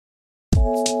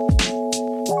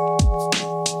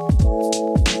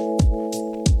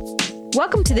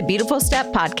Welcome to the Beautiful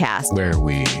Step Podcast, where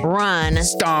we run,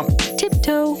 stomp,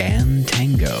 tiptoe, and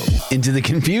tango into the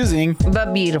confusing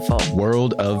but beautiful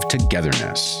world of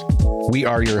togetherness. We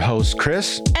are your hosts,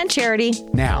 Kris and Charity.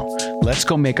 Now, let's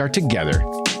go make our together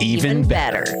even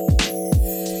better.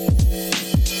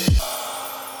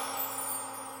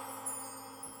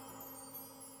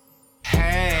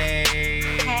 Hey.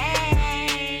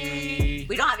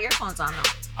 We don't have earphones on though.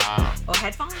 Oh,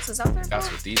 headphones? Is that there?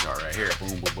 That's what these are right here. Boom,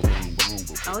 boom, boom, boom, boom,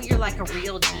 boom. Oh, you're like a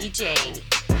real DJ.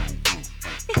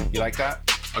 You like that?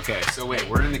 Okay, so wait,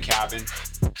 we're in the cabin.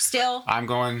 Still? I'm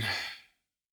going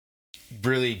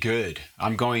really good.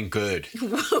 I'm going good.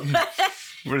 What does that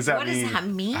mean? What does that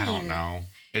mean? I don't know.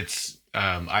 It's,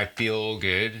 I feel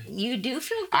good. You do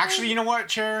feel good? Actually, you know what,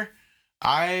 Chair?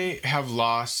 I have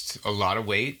lost a lot of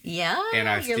weight. Yeah, and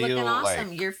I you're feel looking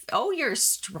awesome. like you're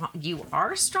strong. You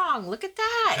are strong. Look at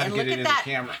that, and look at that.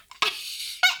 Camera.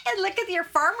 And look at your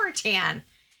farmer tan.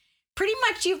 Pretty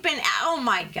much, you've been. Oh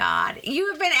my God, you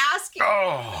have been asking.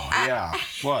 Oh yeah,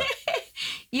 what?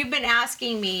 You've been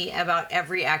asking me about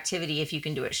every activity if you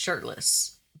can do it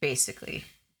shirtless, basically.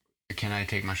 Can I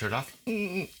take my shirt off?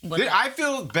 Well, I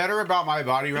feel better about my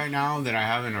body right now than I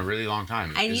have in a really long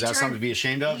time. Is that something to be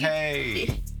ashamed of?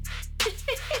 Hey.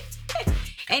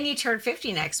 And you turn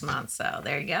 50 next month, so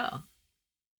there you go.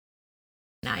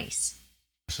 Nice.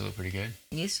 I still look pretty good.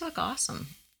 You still look awesome.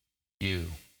 You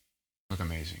look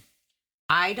amazing.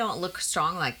 I don't look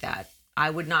strong like that. I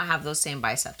would not have those same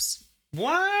biceps.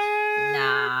 What?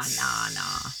 Nah.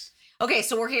 Okay,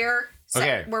 so we're here.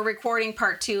 Okay. We're recording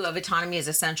part 2 of Autonomy is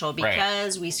Essential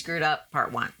because we screwed up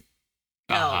part 1.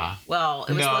 No. Well,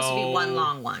 it was supposed to be one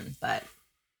long one, but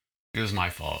it was my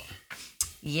fault.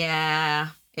 Yeah,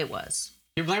 it was.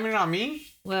 You're blaming it on me?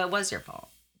 Well, it was your fault,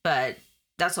 but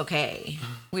that's okay.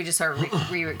 We just started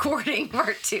re-recording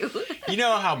part 2. You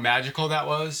know how magical that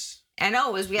was? I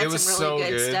know, we had some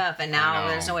really good stuff, and now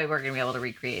there's no way we're going to be able to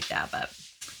recreate that, but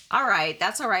all right,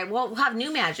 that's all right. We'll have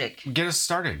new magic. Get us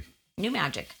started. New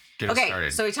magic. Okay,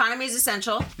 so Autonomy is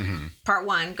Essential. Part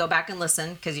 1, go back and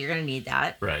listen because you're going to need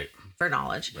that. Right. For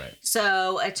knowledge. Right.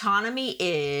 So autonomy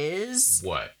is...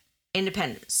 What?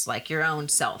 Independence, like your own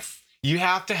self. You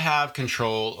have to have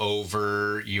control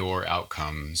over your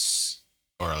outcomes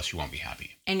or else you won't be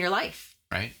happy. In your life.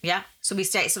 Right? Yeah. So we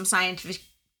state some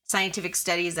scientific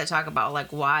studies that talk about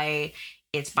like why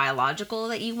it's biological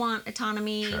that you want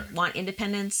autonomy, want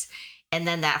independence. And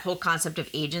then that whole concept of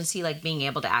agency, like being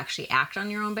able to actually act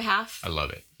on your own behalf. I love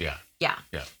it. Yeah. Yeah.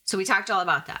 So we talked all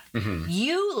about that.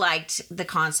 You liked the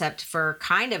concept for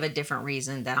kind of a different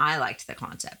reason than I liked the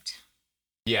concept.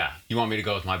 Yeah. You want me to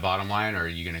go with my bottom line or are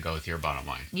you going to go with your bottom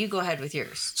line? You go ahead with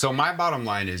yours. So my bottom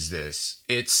line is this.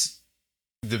 It's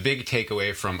the big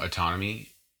takeaway from autonomy.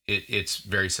 It's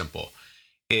very simple.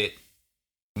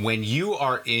 When you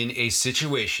are in a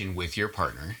situation with your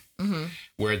partner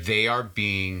where they are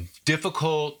being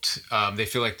difficult, they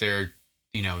feel like they're,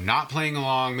 not playing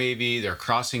along, maybe they're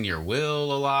crossing your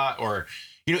will a lot, or,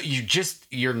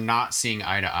 you're not seeing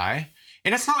eye to eye.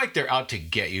 And it's not like they're out to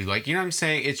get you. Like, you know what I'm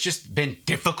saying? It's just been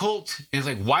difficult. It's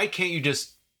like, why can't you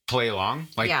just play along?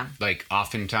 Like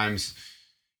oftentimes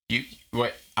you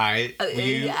get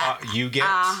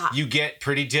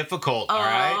pretty difficult. All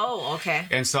right. Oh, okay.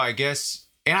 And so I guess,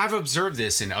 and I've observed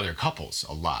this in other couples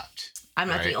a lot. I'm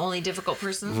not the only difficult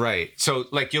person. Right. So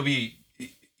like you'll be,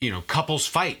 couples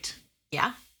fight.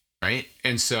 Yeah. Right.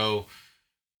 And so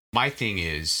my thing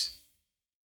is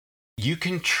you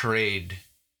can trade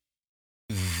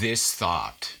this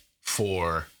thought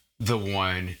for the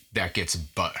one that gets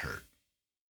butthurt.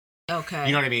 Okay.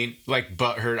 You know what I mean? Like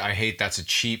butthurt, I hate that's a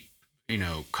cheap,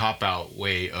 cop out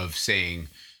way of saying,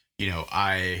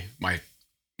 my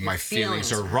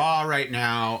feelings are raw right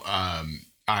now.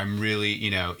 I'm really,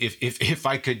 if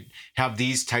I could have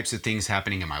these types of things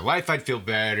happening in my life, I'd feel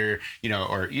better,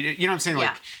 or, you know what I'm saying?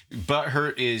 Like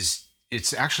butthurt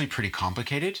it's actually pretty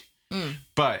complicated,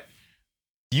 but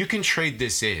you can trade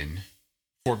this in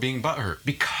for being butthurt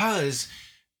because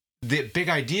the big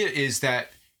idea is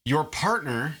that your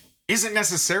partner isn't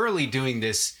necessarily doing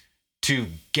this to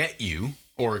get you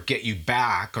or get you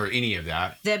back or any of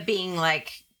that. That being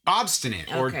like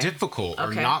obstinate or difficult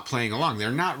or not playing along.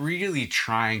 They're not really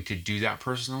trying to do that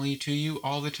personally to you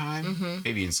all the time.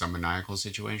 Maybe in some maniacal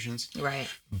situations. Right.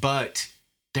 But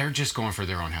they're just going for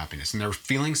their own happiness and they're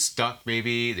feeling stuck.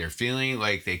 Maybe they're feeling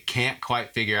like they can't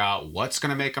quite figure out what's going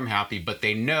to make them happy, but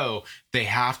they know they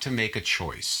have to make a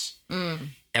choice.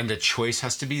 And the choice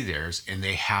has to be theirs and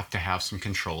they have to have some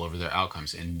control over their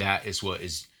outcomes. And that is what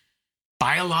is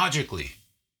biologically,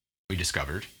 we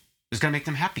discovered, is going to make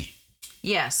them happy.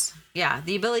 Yes. Yeah.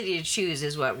 The ability to choose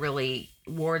is what really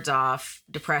wards off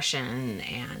depression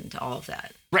and all of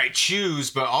that. Right.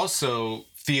 Choose, but also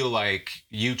feel like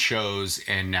you chose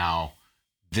and now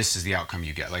this is the outcome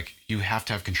you get. Like you have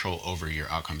to have control over your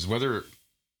outcomes, whether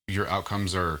your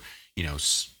outcomes are,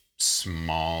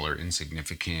 small or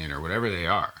insignificant or whatever they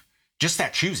are. Just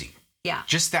that choosing. Yeah.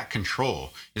 Just that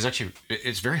control is actually,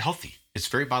 it's very healthy. It's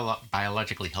very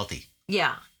biologically healthy.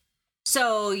 Yeah.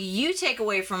 So you take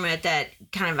away from it that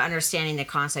kind of understanding the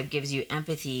concept gives you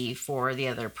empathy for the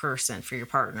other person, for your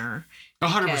partner.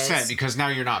 100%, because now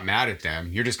you're not mad at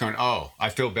them. You're just going, oh, I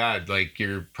feel bad. Like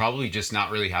you're probably just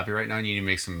not really happy right now. You need to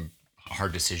make some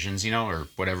hard decisions, or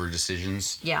whatever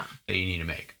decisions that you need to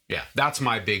make. Yeah, that's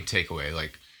my big takeaway.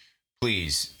 Like,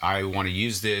 please, I want to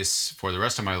use this for the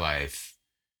rest of my life,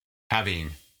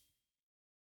 having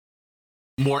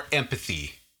more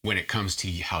empathy when it comes to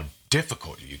how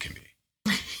difficult you can be.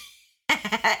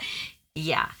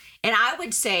 Yeah. And I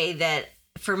would say that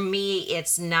for me,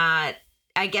 it's not,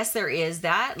 I guess there is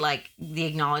that, like the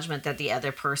acknowledgement that the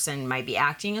other person might be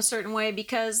acting a certain way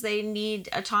because they need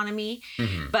autonomy.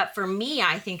 Mm-hmm. But for me,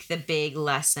 I think the big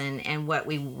lesson and what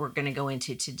we were going to go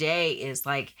into today is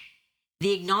like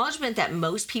the acknowledgement that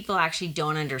most people actually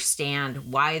don't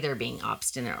understand why they're being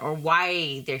obstinate or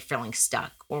why they're feeling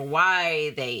stuck or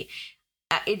why they...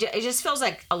 It just feels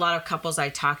like a lot of couples I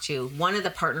talk to, one of the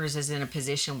partners is in a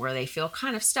position where they feel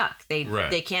kind of stuck. They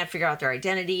can't figure out their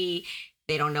identity.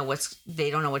 They don't know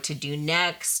what to do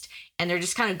next. And they're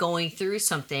just kind of going through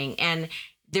something and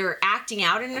they're acting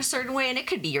out in a certain way. And it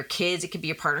could be your kids, it could be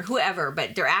your partner, whoever,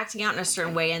 but they're acting out in a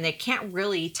certain way. And they can't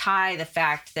really tie the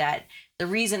fact that the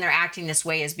reason they're acting this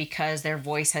way is because their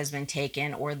voice has been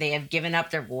taken or they have given up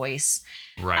their voice.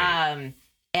 Right.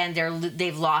 And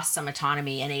they've lost some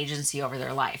autonomy and agency over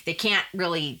their life. They can't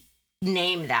really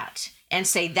name that and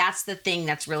say, that's the thing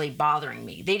that's really bothering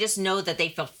me. They just know that they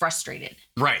feel frustrated.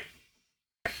 Right.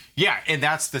 Yeah. And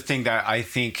that's the thing that I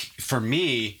think for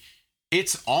me,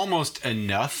 it's almost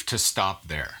enough to stop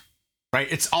there, right?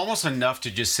 It's almost enough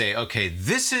to just say, okay,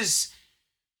 this is,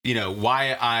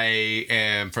 why I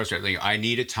am frustrated. Like, I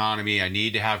need autonomy. I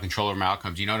need to have control over my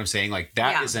outcomes. You know what I'm saying? Like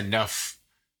that is enough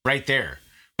right there.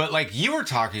 But like you were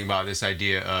talking about this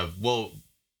idea of, well,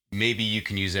 maybe you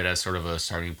can use it as sort of a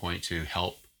starting point to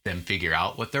help them figure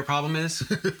out what their problem is.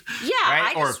 Yeah.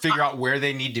 Right? Or figure out where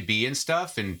they need to be and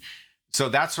stuff. And so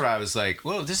that's what I was like,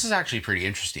 well, this is actually pretty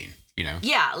interesting,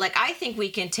 Yeah. Like I think we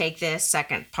can take this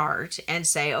second part and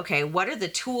say, okay, what are the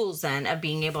tools then of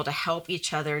being able to help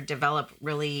each other develop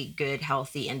really good,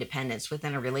 healthy independence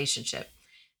within a relationship?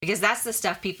 Because that's the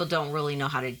stuff people don't really know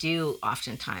how to do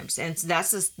oftentimes. And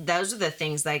those are the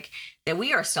things like that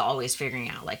we are still always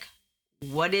figuring out. Like,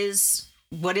 what is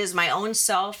my own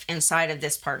self inside of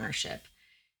this partnership?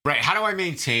 Right. How do I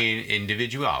maintain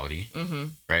individuality? Mm-hmm.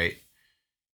 Right.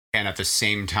 And at the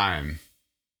same time,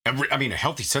 I mean, a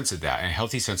healthy sense of that and a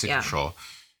healthy sense of control.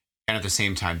 And at the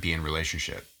same time, be in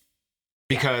relationship.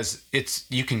 Because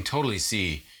you can totally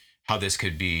see how this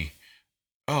could be.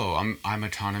 Oh, I'm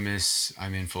autonomous.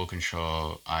 I'm in full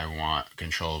control. I want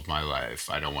control of my life.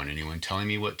 I don't want anyone telling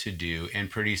me what to do. And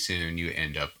pretty soon you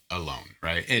end up alone,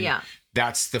 right? And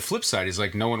that's the flip side is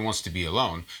like no one wants to be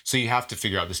alone. So you have to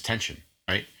figure out this tension,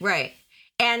 right? Right.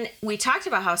 And we talked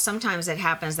about how sometimes it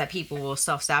happens that people will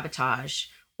self-sabotage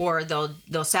or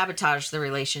they'll sabotage the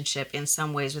relationship in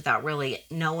some ways without really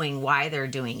knowing why they're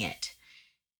doing it.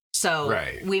 So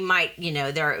we might,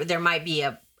 there might be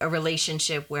a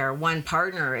relationship where one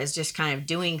partner is just kind of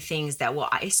doing things that will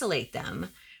isolate them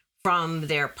from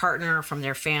their partner, from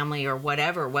their family or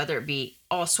whatever, whether it be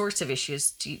all sorts of issues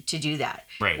to do that,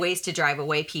 ways to drive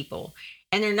away people.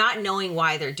 And they're not knowing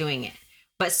why they're doing it.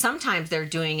 But sometimes they're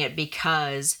doing it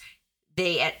because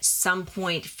they at some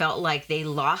point felt like they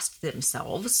lost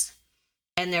themselves.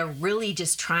 And they're really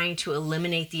just trying to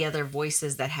eliminate the other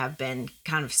voices that have been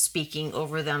kind of speaking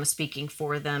over them, speaking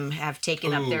for them, have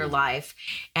taken up their life.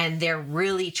 And they're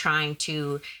really trying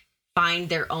to find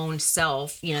their own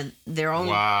self, their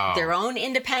own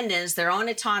independence, their own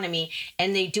autonomy.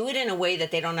 And they do it in a way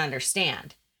that they don't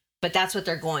understand. But that's what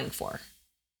they're going for.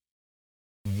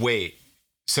 Wait,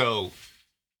 so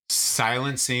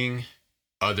silencing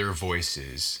other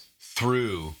voices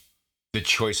through the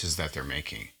choices that they're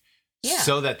making.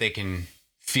 So that they can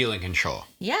feel in control.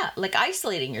 Yeah, like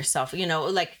isolating yourself,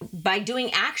 like by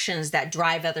doing actions that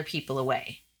drive other people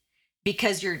away.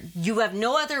 Because you have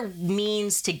no other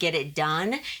means to get it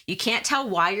done. You can't tell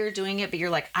why you're doing it, but you're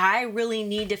like, I really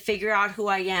need to figure out who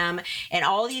I am. And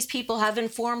all these people have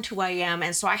informed who I am.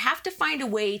 And so I have to find a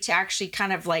way to actually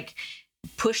kind of like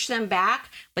push them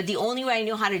back. But the only way I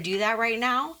know how to do that right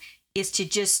now is to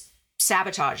just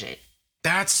sabotage it.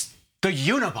 That's the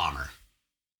Unabomber.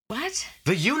 What?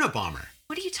 The Unabomber.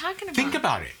 What are you talking about? Think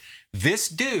about it. This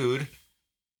dude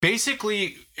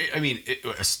basically, I mean,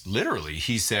 literally,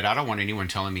 he said, I don't want anyone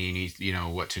telling me,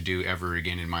 what to do ever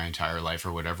again in my entire life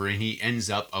or whatever. And he ends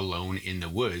up alone in the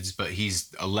woods, but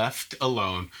he's left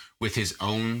alone with his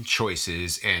own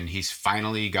choices. And he's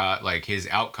finally got like his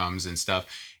outcomes and stuff.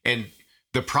 And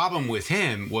the problem with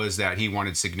him was that he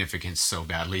wanted significance so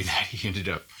badly that he ended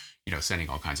up, sending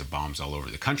all kinds of bombs all over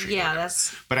the country. Yeah,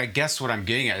 But I guess what I'm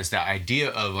getting at is that idea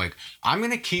of like, I'm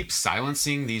going to keep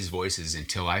silencing these voices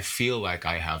until I feel like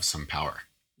I have some power.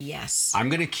 Yes. I'm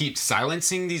going to keep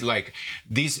silencing these,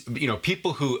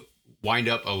 people who wind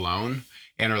up alone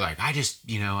and are like, I just,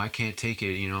 I can't take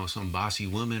it, some bossy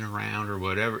woman around or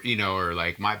whatever, or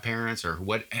like my parents or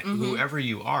whoever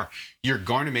you are. You're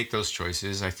going to make those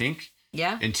choices, I think.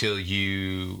 Yeah. Until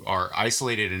you are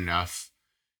isolated enough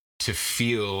to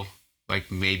feel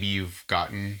like maybe you've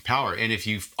gotten power. And if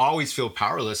you always feel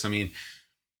powerless, I mean,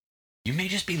 you may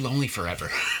just be lonely forever.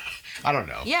 I don't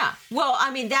know. Yeah. Well,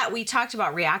 I mean, that we talked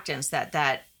about reactance,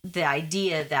 that the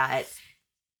idea that,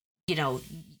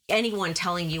 anyone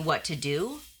telling you what to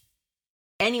do,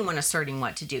 anyone asserting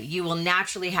what to do, you will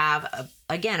naturally have,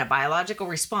 a biological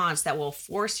response that will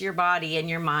force your body and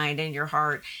your mind and your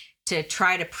heart to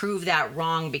try to prove that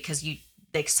wrong, because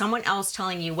someone else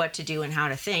telling you what to do and how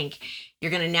to think, you're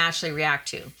going to naturally react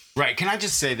to. Right. Can I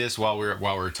just say this while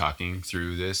we're talking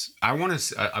through this? I want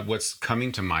to, what's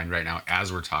coming to mind right now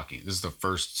as we're talking, this is the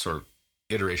first sort of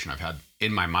iteration I've had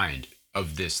in my mind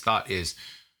of this thought is,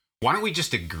 why don't we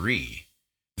just agree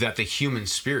that the human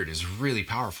spirit is really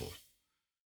powerful?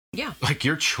 Yeah. Like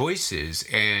your choices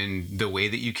and the way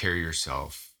that you carry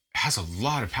yourself has a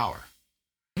lot of power.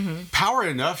 Mm-hmm. Power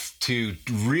enough to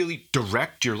really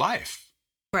direct your life.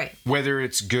 Right. Whether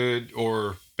it's good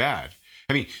or bad.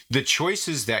 I mean, the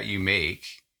choices that you make,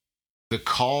 the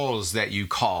calls that you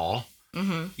call,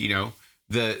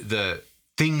 the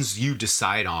things you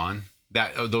decide on,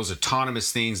 that those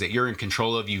autonomous things that you're in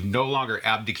control of, you've no longer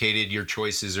abdicated your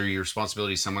choices or your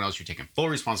responsibility to someone else. You're taking full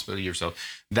responsibility yourself.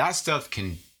 That stuff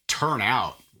can turn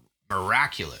out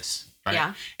miraculous. Right?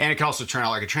 Yeah. And it can also turn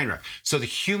out like a train wreck. So the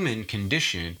human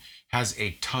condition has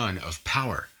a ton of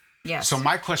power. Yes. So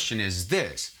my question is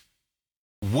this: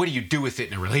 what do you do with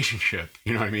it in a relationship?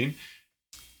 You know what I mean?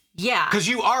 Yeah. Because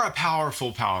you are a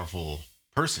powerful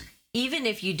person. Even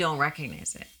if you don't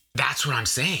recognize it. That's what I'm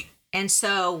saying. And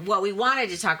so what we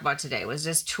wanted to talk about today was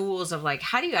just tools of like,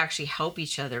 how do you actually help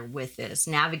each other with this,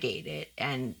 navigate it,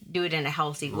 and do it in a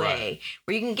healthy way,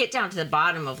 where you can get down to the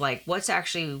bottom of like, what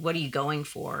are you going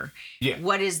for? Yeah.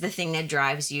 What is the thing that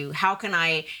drives you? How can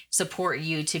I support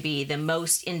you to be the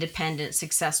most independent,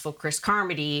 successful Kris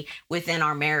Carmody within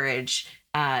our marriage?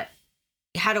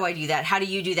 How do I do that? How do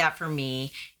you do that for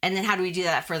me? And then how do we do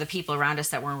that for the people around us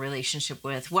that we're in relationship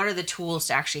with? What are the tools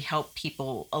to actually help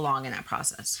people along in that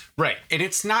process? Right. And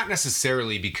it's not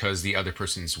necessarily because the other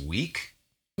person's weak.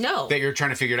 No. That you're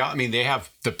trying to figure it out. I mean, they have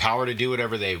the power to do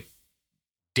whatever they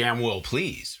damn well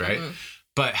please, right? Mm-hmm.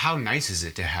 But how nice is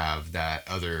it to have that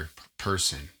other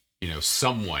person,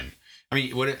 someone? I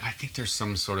mean, I think there's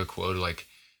some sort of quote like,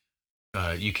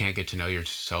 you can't get to know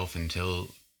yourself until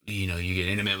you get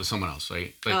intimate with someone else,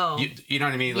 right? Like, you know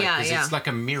what I mean? Like, it's like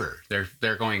a mirror.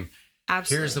 They're going,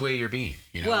 absolutely. Here's the way you're being,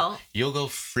 Well, you'll go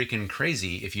freaking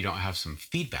crazy if you don't have some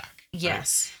feedback.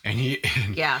 Yes. Right? And you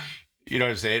know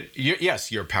what I'm saying?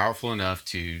 Yes, you're powerful enough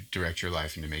to direct your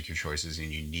life and to make your choices, and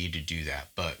you need to do that.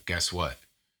 But guess what?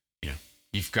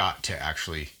 You've got to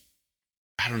actually,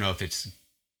 I don't know if it's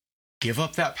give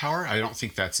up that power. I don't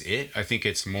think that's it. I think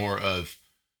it's more of,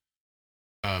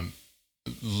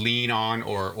 lean on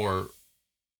or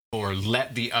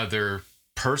let the other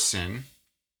person,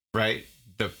 right,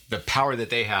 the power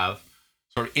that they have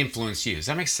sort of influence you. Does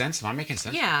that make sense? Am I making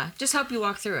sense? Yeah, just help you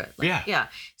walk through it. Yeah.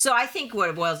 So I think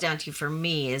what it boils down to for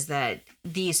me is that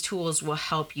these tools will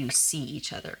help you see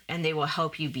each other, and they will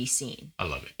help you be seen. I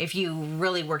love it. If you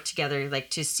really work together,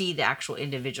 like to see the actual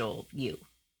individual you.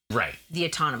 Right. The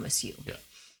autonomous you. Yeah.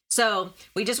 So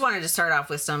we just wanted to start off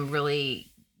with some really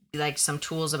some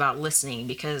tools about listening,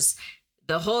 because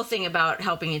the whole thing about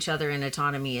helping each other in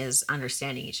autonomy is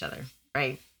understanding each other,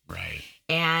 right? Right.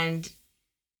 And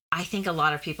I think a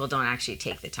lot of people don't actually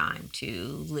take the time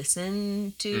to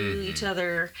listen to each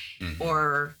other,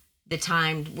 or the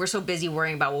time. We're so busy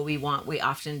worrying about what we want, we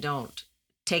often don't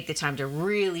take the time to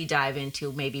really dive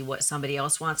into maybe what somebody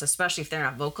else wants, especially if they're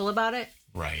not vocal about it.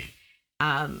 Right.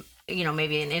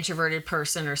 Maybe an introverted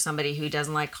person or somebody who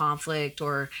doesn't like conflict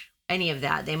or any of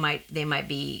that, they might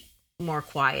be more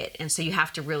quiet. And so you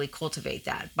have to really cultivate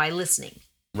that by listening.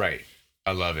 Right.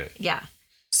 I love it. Yeah.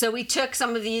 So we took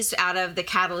some of these out of the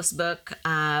Catalyst book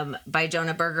by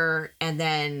Jonah Berger, and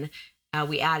then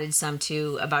we added some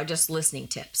too about just listening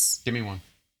tips. Give me one.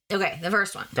 Okay, the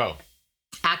first one. Go.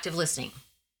 Active listening.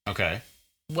 Okay.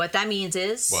 What that means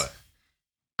is... What?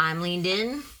 I'm leaned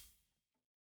in.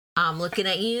 I'm looking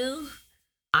at you.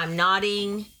 I'm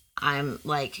nodding. I'm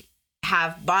like,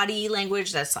 have body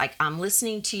language that's like, I'm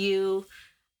listening to you.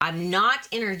 I'm not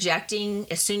interjecting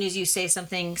as soon as you say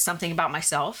something about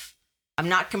myself. I'm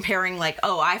not comparing like,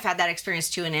 oh, I've had that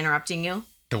experience too, and interrupting you.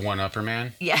 The one-upper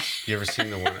man? Yeah. You ever seen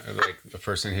the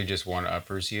person who just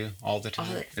one-uppers you all the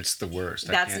time? It's the worst.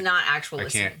 That's not actual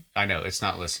listening. I know, it's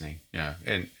not listening. Yeah,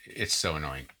 and it's so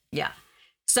annoying. Yeah.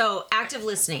 So active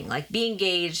listening, like be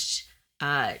engaged,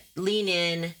 lean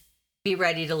in, be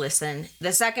ready to listen.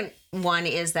 The second one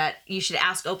is that you should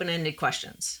ask open-ended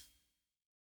questions.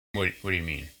 What do you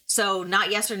mean? So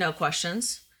not yes or no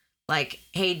questions. Like,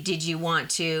 hey, did you want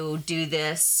to do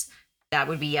this? That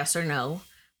would be yes or no.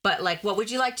 But like, what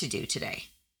would you like to do today?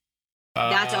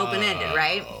 That's open-ended,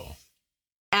 right?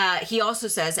 He also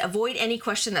says, avoid any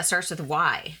question that starts with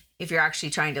why if you're actually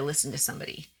trying to listen to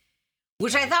somebody.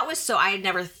 Which I thought was I had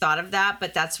never thought of that,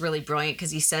 but that's really brilliant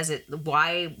because he says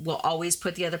why will always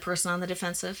put the other person on the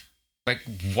defensive. Like,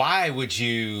 why would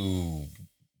you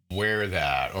wear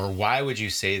that? Or why would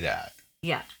you say that?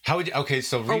 Yeah. How would you, okay,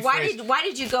 so rephrase. Or why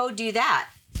did you go do that?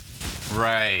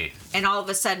 Right. And all of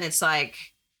a sudden it's like,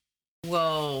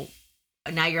 well,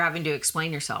 now you're having to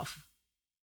explain yourself,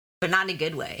 but not in a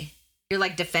good way. You're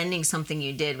like defending something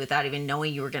you did without even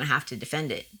knowing you were going to have to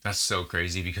defend it. That's so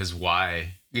crazy because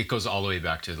why? It goes all the way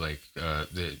back to like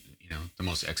the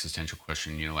most existential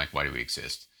question, like, why do we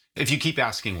exist? If you keep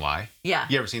asking why. Yeah.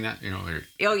 You ever seen that?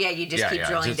 Oh yeah, you just keep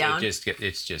drilling down.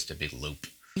 It's just a big loop.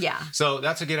 Yeah. So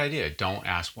that's a good idea. Don't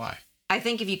ask why. I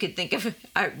think if you could think of,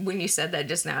 when you said that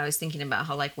just now, I was thinking about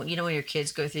how like, when your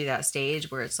kids go through that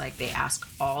stage where it's like they ask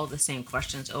all the same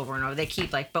questions over and over. They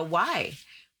keep like, but why?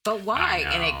 But why?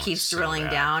 And it keeps drilling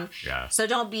down. Yeah. So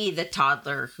don't be the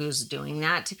toddler who's doing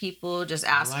that to people. Just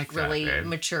ask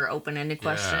mature, open-ended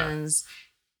questions.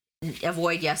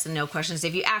 Avoid yes and no questions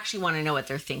if you actually want to know what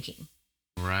they're thinking.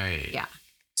 Right. Yeah.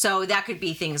 So that could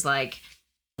be things like,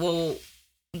 well,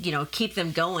 keep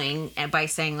them going and by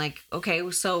saying like, okay,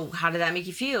 so how did that make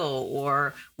you feel?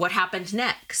 Or what happened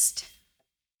next?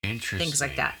 Interesting. Things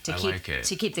like that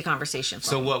to keep the conversation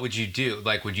flowing. So what would you do?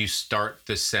 Like, would you start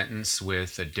the sentence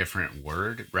with a different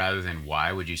word rather than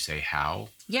why? Would you say how?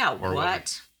 Yeah. Or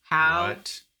what? How?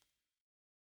 What?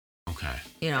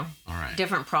 Okay. All right.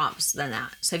 Different prompts than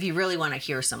that. So if you really want to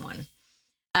hear someone.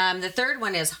 The third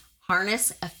one is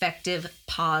harness effective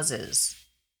pauses.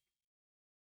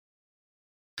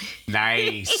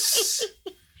 Nice.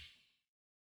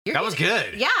 That was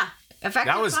good. Yeah.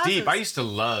 Effective That was pauses. deep. I used to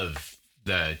love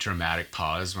the dramatic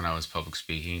pause when I was public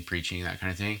speaking, preaching, that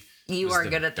kind of thing. You are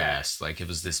good at that. Best. Like, it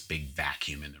was this big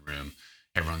vacuum in the room.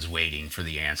 Everyone's waiting for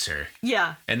the answer.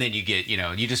 Yeah. And then you get,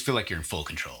 you just feel like you're in full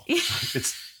control.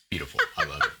 It's beautiful. I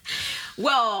love it.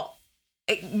 Well,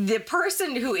 the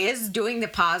person who is doing the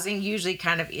pausing usually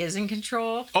kind of is in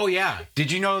control. Oh, yeah.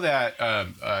 Did you know that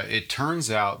it turns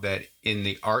out that in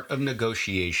the art of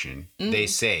negotiation, they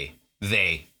say,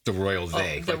 the royal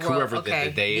they, whoever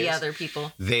the they is. The other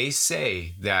people. They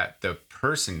say that the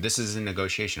person, this is a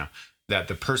negotiation, that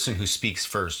the person who speaks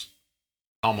first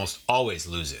almost always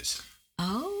loses.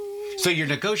 Oh. So you're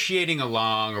negotiating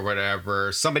along or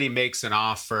whatever. Somebody makes an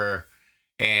offer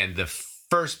and the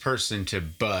first person to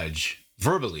budge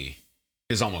verbally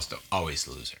is almost always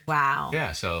the loser. Wow.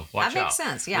 Yeah, so watch out. That makes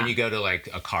sense, yeah. When you go to like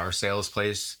a car sales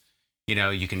place,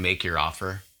 you can make your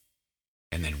offer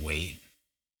and then wait.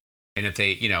 And if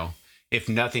they, if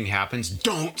nothing happens,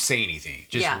 don't say anything.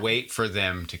 Just wait for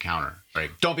them to counter. Right?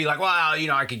 Don't be like, well,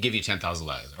 I could give you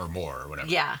 $10,000 or more or whatever.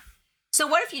 Yeah. So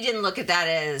what if you didn't look at that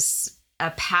as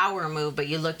a power move, but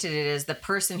you looked at it as the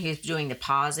person who's doing the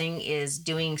pausing is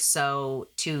doing so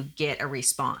to get a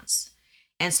response.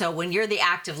 And so when you're the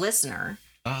active listener,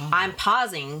 I'm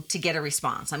pausing to get a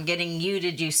response. I'm getting you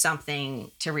to do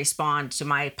something to respond to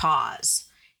my pause.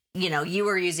 You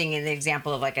were using an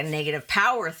example of like a negative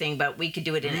power thing, but we could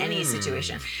do it in any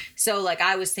situation. So like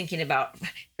I was thinking about,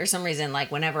 for some reason,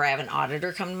 like whenever I have an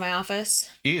auditor come to my office.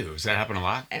 Ew, does that happen a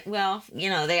lot? Well,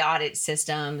 they audit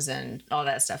systems and all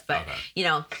that stuff. But,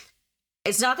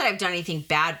 it's not that I've done anything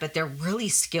bad, but they're really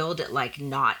skilled at like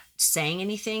not saying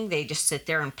anything. They just sit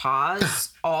there and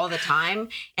pause all the time.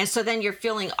 And so then you're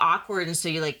feeling awkward. And so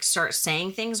you like start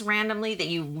saying things randomly that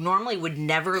you normally would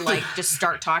never like just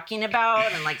start talking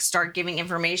about and like start giving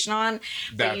information on.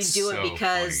 But you do it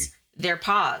because they're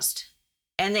paused.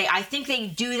 And I think they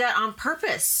do that on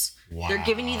purpose. Wow. They're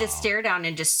giving you the stare down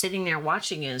and just sitting there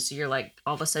watching you. So you're like,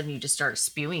 all of a sudden you just start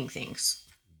spewing things.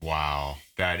 Wow.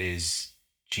 That is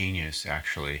genius,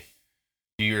 actually.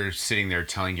 You're sitting there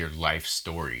telling your life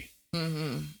story.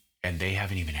 Mm-hmm. And they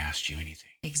haven't even asked you anything.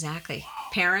 Exactly. Wow.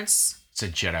 Parents. It's a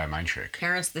Jedi mind trick.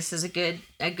 Parents, this is a good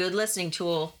listening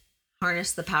tool.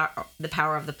 Harness the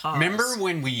power of the pause. Remember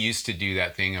when we used to do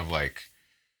that thing of like,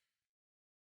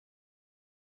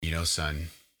 son,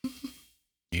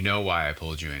 you know why I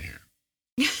pulled you in here.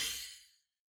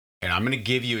 And I'm going to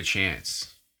give you a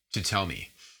chance to tell me.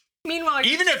 Meanwhile,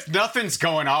 even if nothing's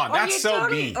going on, that's so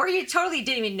mean. Or you totally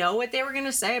didn't even know what they were going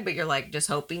to say, but you're like just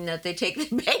hoping that they take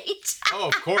the bait. Oh,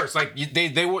 of course. Like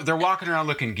they're walking around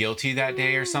looking guilty that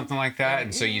day or something like that.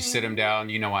 And so you sit them down.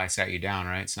 You know why I sat you down,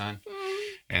 right, son?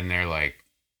 And they're like,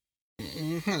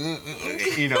 and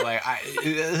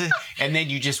then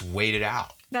you just wait it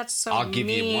out. That's so I'll give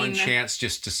mean. you one chance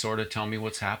just to sort of tell me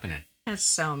what's happening. That's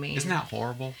so mean. Isn't that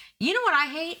horrible? You know what I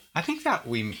hate? I think that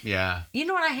You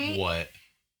know what I hate? What?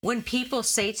 When people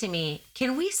say to me,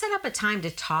 can we set up a time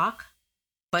to talk?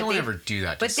 But don't ever do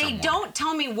that to someone. They don't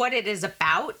tell me what it is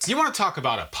about. You want to talk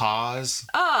about a pause?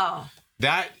 Oh.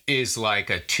 That is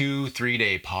like a 2-3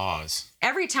 day pause.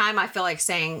 Every time I feel like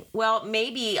saying, well,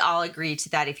 maybe I'll agree to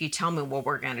that if you tell me what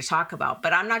we're going to talk about.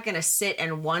 But I'm not going to sit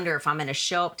and wonder if I'm going to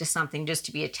show up to something just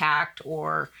to be attacked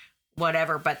or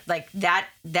whatever. But like that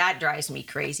drives me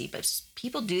crazy. But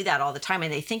people do that all the time.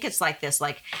 And they think it's like this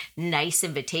like nice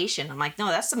invitation. I'm like, no,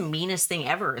 that's the meanest thing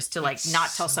ever is to like not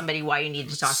tell somebody why you need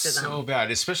to talk to them. So bad,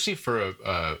 especially for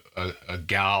a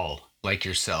gal like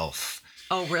yourself.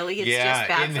 Oh, really? It's just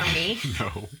bad for me?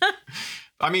 No.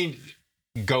 I mean,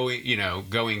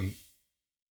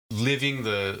 living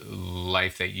the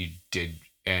life that you did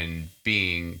and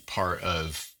being part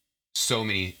of so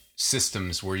many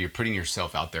systems where you're putting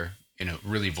yourself out there in a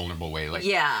really vulnerable way. Like,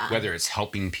 whether it's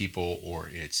helping people or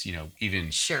it's,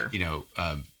 even,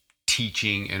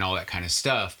 teaching and all that kind of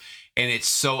stuff. And it's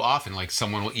so often like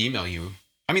someone will email you.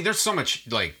 I mean, there's so much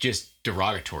like just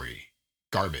derogatory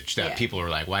garbage that people are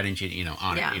like, why didn't you,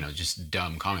 just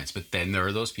dumb comments. But then there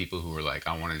are those people who are like,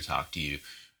 I wanted to talk to you.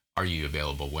 Are you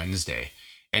available Wednesday?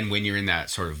 And when you're in that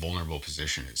sort of vulnerable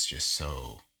position, it's just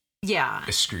so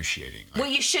excruciating. Like,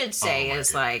 what you should say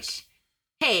is like,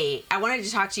 hey, I wanted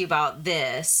to talk to you about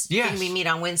this. Yes. Can we meet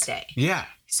on Wednesday? Yeah.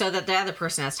 So that the other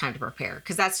person has time to prepare.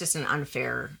 Because that's just an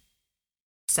unfair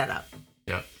setup.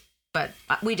 Yep. But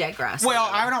we digress. Well,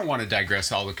 I don't want to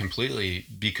digress all completely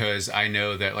because I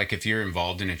know that, like, if you're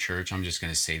involved in a church, I'm just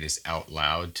going to say this out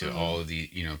loud to all of the,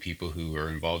 people who are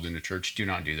involved in the church. Do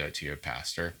not do that to your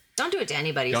pastor. Don't do it to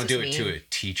anybody. Don't do it to a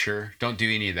teacher. Don't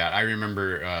do any of that. I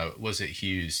remember, was it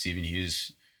Stephen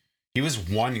Hughes? He was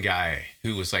one guy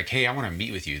who was like, hey, I want to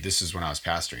meet with you. This is when I was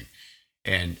pastoring.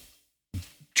 And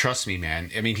trust me,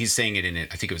 man. I mean, he's saying it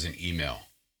I think it was an email.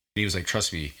 And he was like,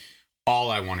 trust me.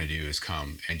 All I want to do is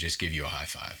come and just give you a high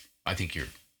five. I think you're a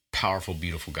powerful,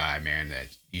 beautiful guy, man, that,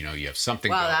 you have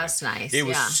something going. That's nice. It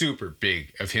was super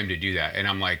big of him to do that. And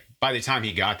I'm like, by the time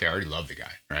he got there, I already loved the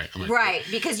guy, right? I'm like, right,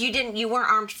 because you weren't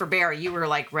armed for bear. You were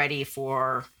like ready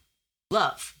for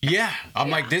love. Yeah. I'm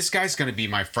like, this guy's going to be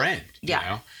my friend, you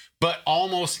know? But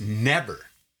almost never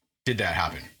did that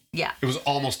happen. Yeah. It was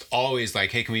almost always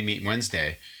like, hey, can we meet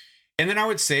Wednesday? And then I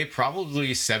would say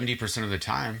probably 70% of the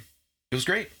time, it was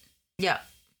great. Yeah.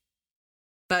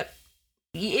 But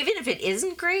even if it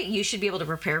isn't great, you should be able to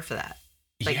prepare for that.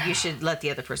 Like you should let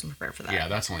the other person prepare for that. Yeah,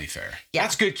 that's only fair. Yeah.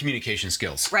 That's good communication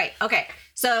skills. Right. Okay.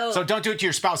 So don't do it to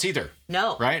your spouse either.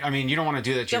 No. Right? I mean, you don't want to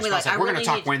do that to your spouse. Like, we're going to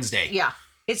talk Wednesday. Yeah.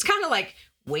 It's kind of like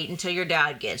wait until your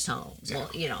dad gets home. Yeah.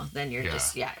 Well, then you're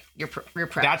just you're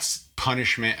prepped. That's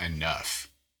punishment enough.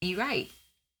 You're right.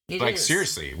 It like is.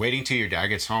 Seriously, waiting till your dad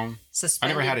gets home.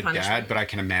 Suspended I never had a punishment. dad, but I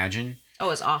can imagine. Oh,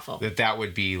 it's awful. That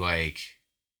would be like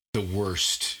the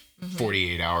worst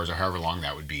 48 hours or however long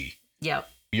that would be. Yep.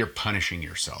 You're punishing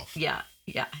yourself. Yeah.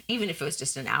 Yeah. Even if it was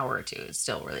just an hour or two, it's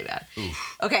still really bad.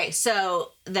 Oof. Okay.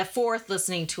 So the fourth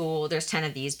listening tool, there's 10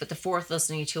 of these, but the fourth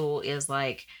listening tool is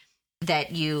like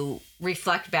that you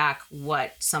reflect back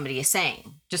what somebody is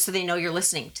saying, just so they know you're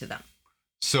listening to them.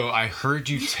 So I heard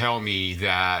you tell me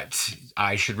that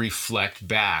I should reflect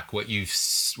back what you're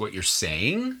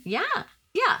saying. Yeah.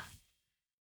 Yeah.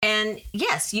 And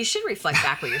yes, you should reflect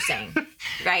back what you're saying,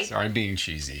 right? Sorry, I'm being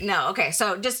cheesy. No, okay.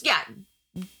 So just,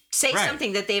 say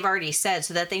something that they've already said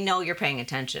so that they know you're paying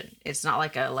attention. It's not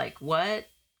like what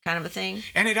kind of a thing.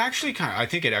 And it actually I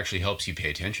think it actually helps you pay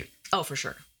attention. Oh, for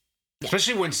sure. Yeah.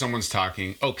 Especially when someone's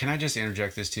talking. Oh, can I just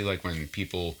interject this too? Like when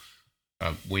people,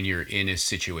 when you're in a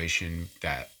situation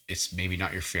that it's maybe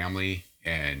not your family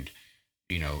and,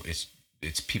 it's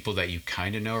it's people that you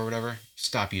kind of know or whatever,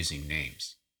 stop using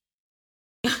names.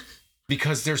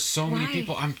 Because there's so many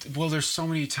people. There's so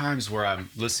many times where I'm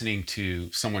listening to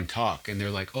someone talk and they're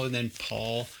like, oh, and then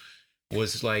Paul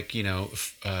was like,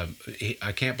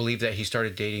 I can't believe that he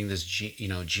started dating this,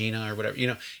 Gina or whatever,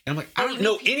 and I'm like, I don't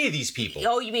know any of these people.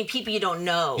 Oh, you mean people you don't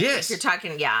know? Yes. If you're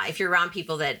talking, if you're around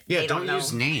people that they don't know.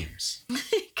 Use names.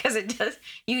 Because it does.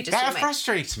 You just that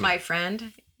frustrates me. My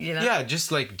friend, Yeah,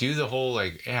 just like do the whole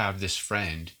I have this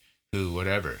friend who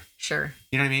whatever. Sure.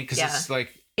 You know what I mean? Because it's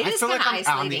like. I feel like I'm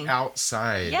isolating. On the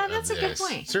outside. Yeah, that's a good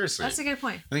point. Seriously. That's a good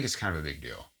point. I think it's kind of a big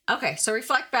deal. Okay, so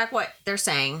reflect back what they're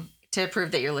saying to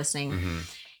prove that you're listening. Mm-hmm.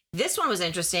 This one was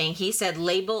interesting. He said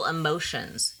label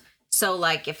emotions. So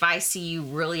like if I see you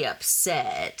really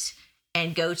upset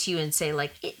and go to you and say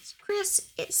like, Kris,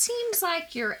 it seems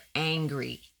like you're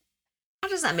angry. How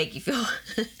does that make you feel?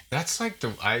 That's like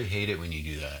I hate it when you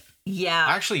do that. Yeah.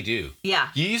 I actually do. Yeah.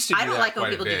 You used to do that. I don't like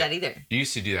when people do that either. You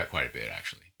used to do that quite a bit,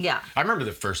 actually. Yeah. I remember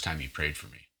the first time you prayed for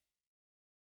me.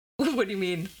 What do you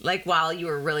mean? Like while you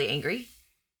were really angry?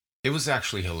 It was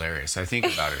actually hilarious. I think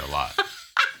about it a lot.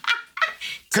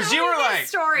 Because you were like,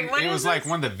 story. It was like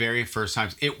one of the very first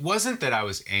times. It wasn't that I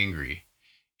was angry.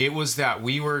 It was that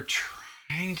we were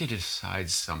trying to decide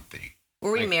something.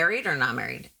 Were we married or not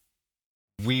married?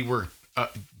 We were, how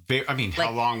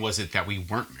long was it that we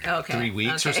weren't married? Okay. 3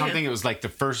 weeks or something? It was like the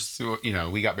first,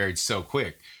 we got married so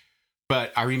quick.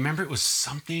 But I remember it was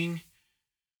something.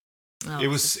 Oh. It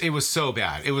was so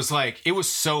bad. It was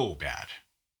so bad.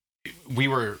 We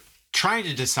were trying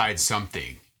to decide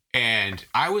something, and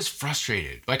I was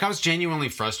frustrated. Like I was genuinely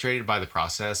frustrated by the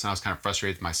process, and I was kind of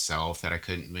frustrated with myself that I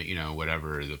couldn't,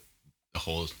 whatever the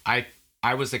whole. I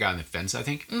was the guy on the fence, I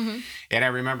think. Mm-hmm. And I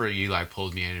remember you like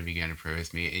pulled me in and began to pray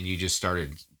with me, and you just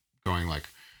started going like,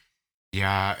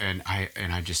 yeah, and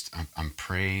I'm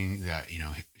praying that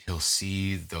he'll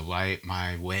see the light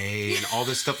my way and all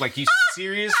this stuff. Like you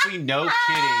seriously, no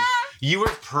kidding. You were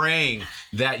praying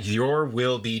that your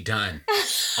will be done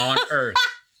on earth.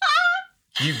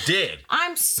 You did.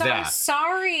 I'm so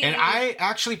sorry. And I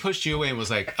actually pushed you away and was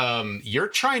like, you're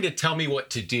trying to tell me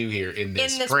what to do here in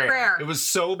this prayer. It was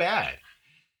so bad.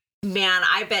 Man,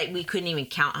 I bet we couldn't even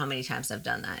count how many times I've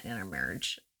done that in our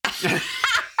marriage.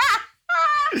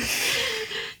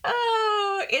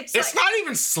 Oh, it's not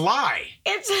even sly.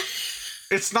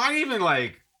 It's not even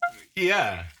like,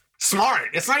 smart.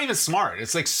 It's not even smart.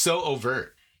 It's like so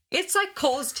overt. It's like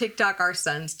Cole's TikTok, our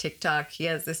son's TikTok. He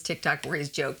has this TikTok where he's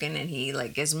joking and he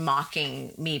like is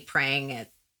mocking me praying at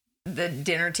the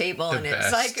dinner table.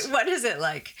 It's like, what is it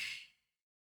like?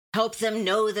 Help them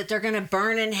know that they're going to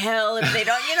burn in hell if they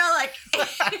don't, like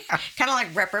kind of like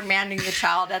reprimanding the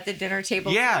child at the dinner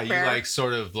table. Yeah, you like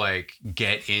sort of like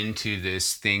get into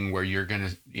this thing where you're going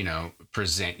to,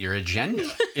 present your agenda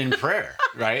in prayer,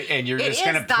 right? And you're just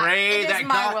going to pray that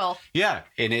God will. Yeah,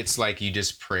 and it's like you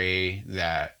just pray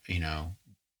that,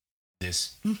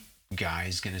 this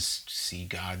guy's going to see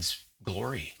God's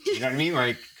glory. You know what I mean?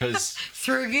 Like cuz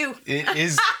through you. It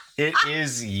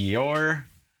is your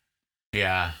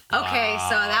Yeah. Okay, wow.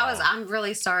 So I'm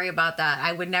really sorry about that.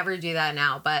 I would never do that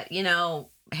now, but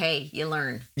hey, you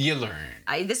learn.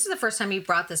 This is the first time you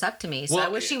brought this up to me, so I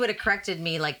wish you would have corrected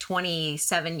me like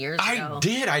 27 years ago.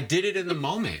 I did it in the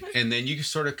moment, and then you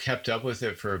sort of kept up with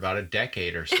it for about a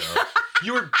decade or so.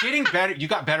 You were getting better. You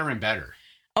got better and better.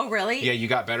 Oh, really? Yeah, you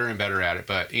got better and better at it,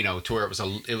 but to where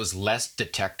it was less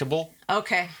detectable.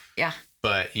 Okay. Yeah.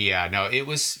 But yeah, no, it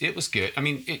was good. I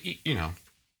mean,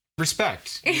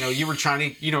 respect. You were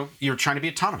trying to be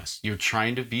autonomous. You were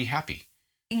trying to be happy.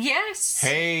 Yes.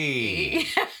 Hey.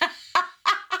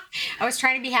 I was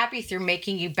trying to be happy through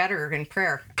making you better in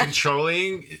prayer.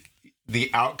 Controlling the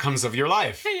outcomes of your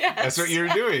life. Yes. That's what you're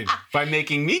doing by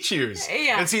making me choose.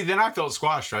 Yeah. And see, then I felt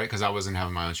squashed, right? Because I wasn't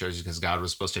having my own choices because God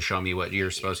was supposed to show me what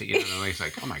you're supposed to, it's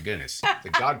like, oh my goodness, the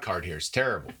God card here is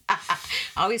terrible.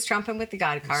 Always trumping with the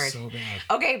God card. It's so bad.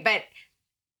 Okay, but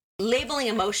labeling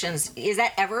emotions, is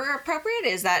that ever appropriate?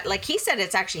 Is that, like he said,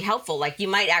 it's actually helpful? Like you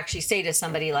might actually say to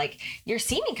somebody like, you're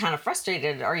seeming kind of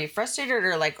frustrated. Are you frustrated,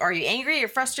 or like, are you angry or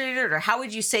frustrated, or how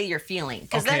would you say you're feeling?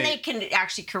 Because then they can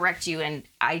actually correct you and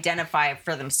identify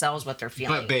for themselves what they're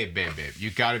feeling. But babe, you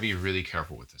got to be really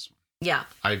careful with this one. Yeah.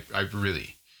 I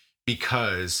really,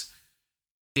 because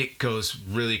it goes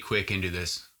really quick into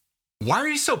this. Why are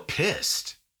you so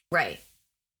pissed? Right.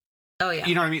 Oh yeah.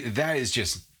 You know what I mean?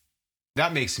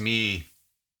 That makes me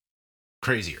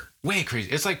crazier. Way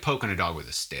crazy. It's like poking a dog with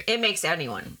a stick. It makes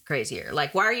anyone crazier.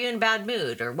 Like, why are you in bad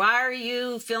mood? Or why are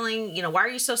you feeling, why are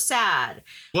you so sad?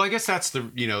 Well, I guess that's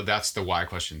the why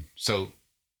question. So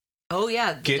oh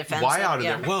yeah, get why out of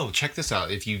there. Whoa, check this out.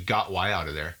 If you got why out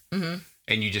of there,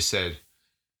 and you just said,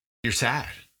 you're sad.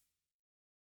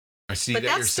 I see that you're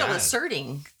sad. But that's still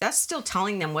asserting. That's still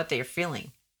telling them what they're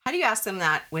feeling. How do you ask them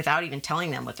that without even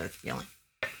telling them what they're feeling?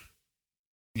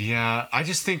 Yeah, I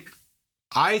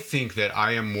think that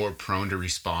I am more prone to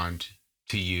respond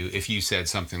to you if you said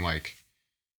something like,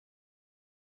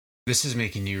 this is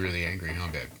making you really angry, huh,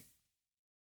 babe?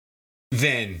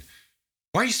 Then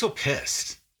why are you still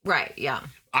pissed? Right, yeah.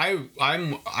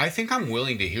 I think I'm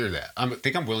willing to hear that. I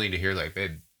think I'm willing to hear, like,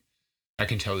 babe, I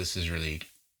can tell this is really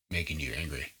making you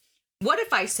angry. What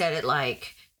if I said it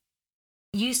like,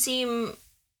 this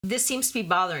seems to be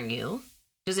bothering you.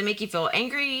 Does it make you feel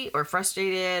angry or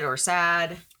frustrated or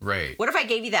sad? Right. What if I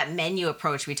gave you that menu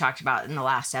approach we talked about in the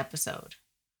last episode?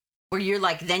 Where you're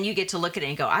like, then you get to look at it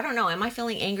and go, I don't know, am I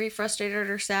feeling angry, frustrated,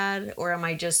 or sad? Or am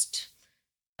I just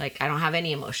like, I don't have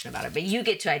any emotion about it? But you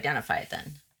get to identify it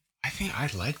then. I think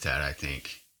I'd like that, I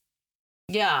think.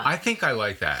 Yeah. I think I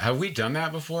like that. Have we done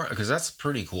that before? Because that's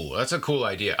pretty cool. That's a cool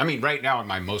idea. I mean, right now in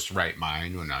my most right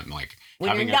mind, when I'm like...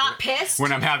 When you're not pissed?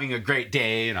 When I'm having a great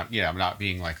day and I'm not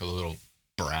being like a little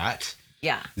brat.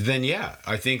 Yeah. Then yeah,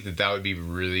 I think that would be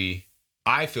really...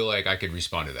 I feel like I could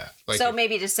respond to that. Like, so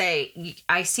maybe to say,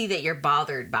 I see that you're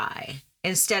bothered by,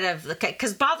 instead of,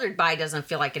 because bothered by doesn't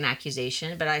feel like an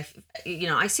accusation, but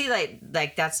I see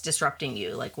like that's disrupting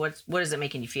you. Like what is it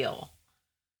making you feel?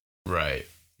 Right.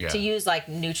 Yeah. To use like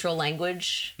neutral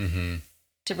language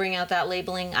to bring out that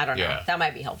labeling. I don't know. That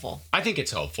might be helpful. I think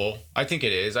it's helpful. I think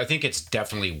it is. I think it's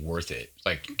definitely worth it.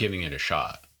 Like giving it a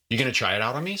shot. You going to try it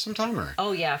out on me sometime or?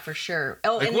 Oh yeah, for sure.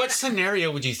 Oh, like what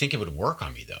scenario would you think it would work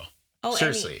on me though? Oh,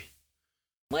 seriously.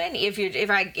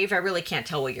 If I really can't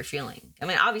tell what you're feeling. I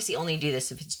mean, obviously only do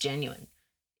this if it's genuine.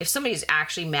 If somebody's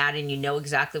actually mad and you know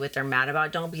exactly what they're mad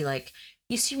about, don't be like,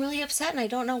 you seem really upset and I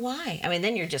don't know why. I mean,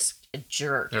 then you're just a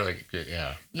jerk. They're like,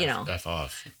 yeah, F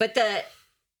off. But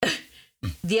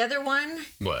the other one.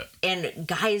 What? And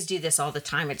guys do this all the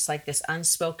time. It's like this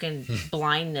unspoken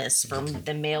blindness from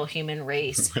the male human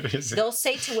race. What is it? They'll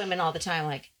say to women all the time,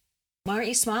 like, why aren't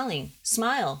you smiling?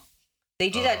 Smile. They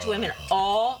do that to women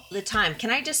all the time. Can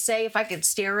I just say, if I could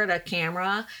stare at a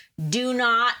camera, do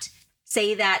not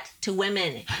say that to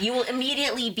women. You will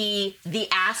immediately be the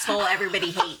asshole everybody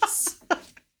hates.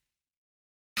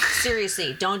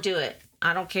 Seriously, don't do it.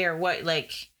 I don't care what,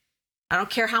 like, I don't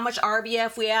care how much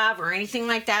RBF we have or anything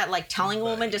like that. Like, telling a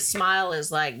woman to smile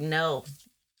is like, no,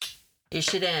 it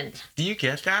should end. Do you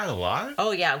get that a lot?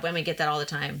 Oh, yeah. Women get that all the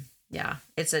time. Yeah,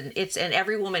 and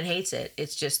every woman hates it.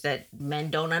 It's just that men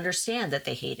don't understand that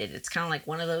they hate it. It's kind of like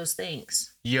one of those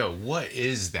things. Yo, what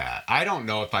is that? I don't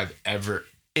know if I've ever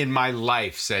in my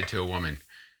life said to a woman,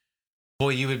 boy,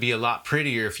 you would be a lot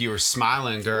prettier if you were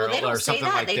smiling, girl, or something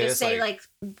like this. They just say like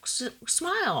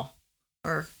smile,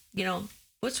 or,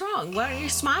 what's wrong? Why are you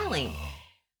smiling?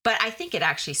 But I think it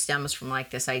actually stems from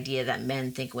like this idea that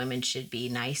men think women should be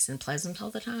nice and pleasant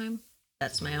all the time.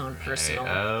 That's my own personal.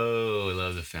 Oh, I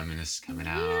love the feminists coming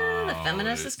out. Yeah, the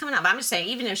feminist is coming out. But I'm just saying,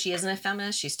 even if she isn't a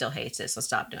feminist, she still hates it. So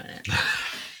stop doing it.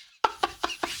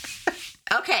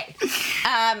 Okay.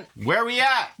 Where are we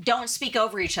at? Don't speak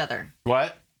over each other.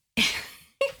 What?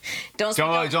 Don't speak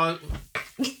over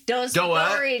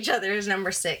each other is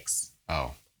number 6.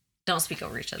 Oh. Don't speak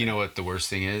over each other. You know what the worst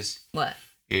thing is? What?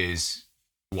 Is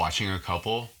watching a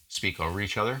couple speak over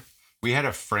each other. We had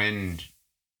a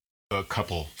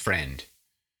couple friend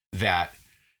that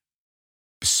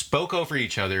spoke over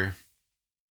each other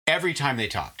every time they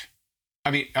talked.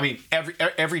 I mean,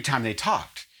 every time they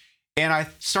talked. And I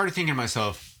started thinking to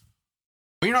myself,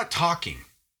 well, you're not talking.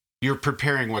 You're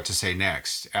preparing what to say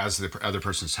next as the other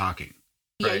person's talking.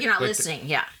 Right? Yeah, you're not listening.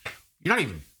 Yeah. You're not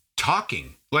even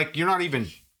talking. Like, you're not even,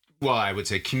 well, I would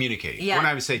say communicating. Yeah. When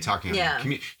I would say talking,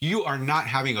 you are not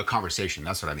having a conversation.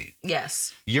 That's what I mean.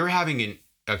 Yes. You're having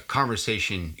a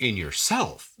conversation in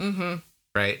yourself. Mm-hmm.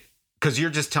 Right? Because you're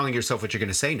just telling yourself what you're going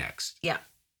to say next. Yeah.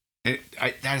 And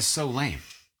that is so lame.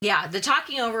 Yeah, the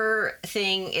talking over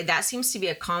thing, that seems to be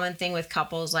a common thing with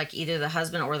couples. Like either the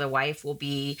husband or the wife will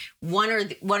be, one or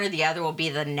the other will be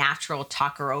the natural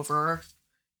talker over,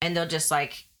 and they'll just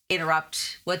like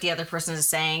interrupt what the other person is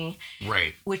saying.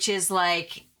 Right. Which is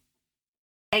like,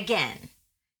 again,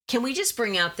 can we just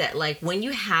bring up that like when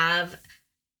you have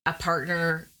a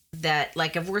partner that,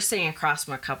 like, if we're sitting across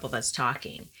from a couple that's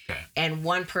talking, okay, and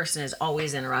one person is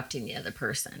always interrupting the other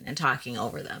person and talking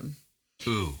over them.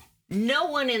 Ooh. No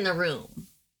one in the room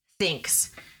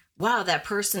thinks, wow, that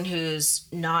person who's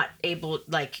not able,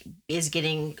 like, is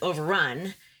getting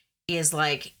overrun is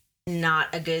like not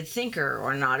a good thinker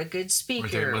or not a good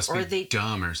speaker, or they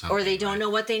dumb or something, or they don't know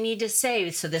what they need to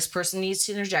say, so this person needs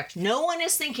to interject. No one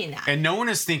is thinking that, and no one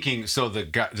is thinking. So the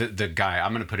guy,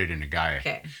 I'm going to put it in a guy,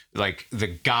 okay, like the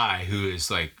guy who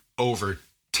is like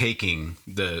overtaking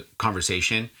the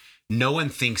conversation. No one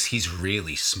thinks he's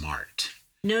really smart.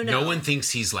 No one thinks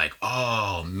he's like,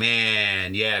 oh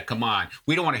man, yeah, come on.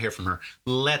 We don't want to hear from her.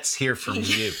 Let's hear from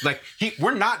you. Like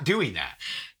we're not doing that.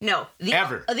 No,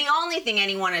 ever. The only thing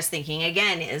anyone is thinking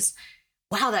again is,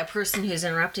 wow, that person who's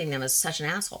interrupting them is such an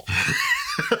asshole.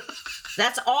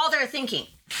 That's all they're thinking.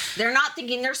 They're not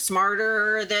thinking they're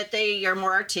smarter, or that they are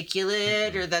more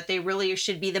articulate, or that they really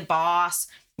should be the boss.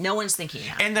 No one's thinking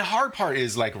that. And the hard part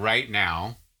is like right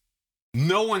now,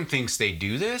 no one thinks they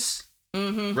do this,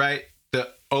 right? The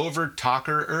over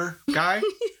talker guy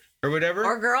or whatever.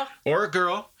 Or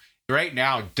girl right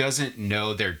now doesn't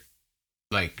know they're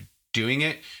like doing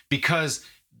it, because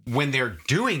when they're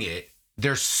doing it,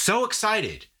 they're so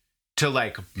excited to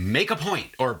like make a point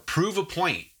or prove a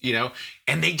point, you know,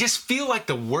 and they just feel like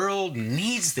the world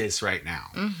needs this right now.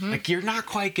 Like you're not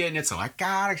quite getting it. So I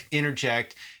gotta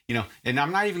interject, you know, and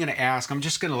I'm not even going to ask. I'm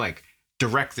just going to like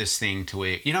direct this thing to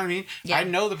it. You know what I mean? Yeah. I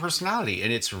know the personality,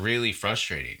 and it's really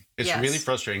frustrating. It's really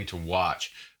frustrating to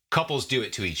watch couples do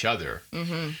it to each other.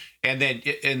 And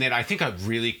then I think a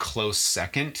really close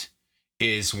second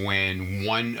is when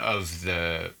one of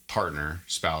the partner,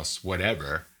 spouse,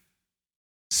 whatever,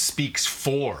 speaks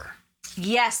for.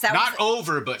 Yes, that not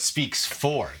over, but speaks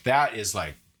for. That is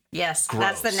like gross.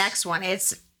 That's the next one.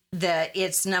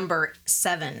 It's number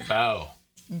 7. Oh.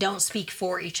 Don't speak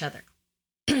for each other.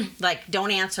 Like,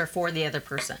 don't answer for the other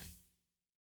person.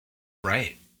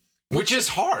 Right. Which is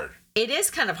hard. It is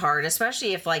kind of hard,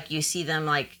 especially if like you see them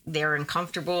like they're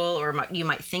uncomfortable, or you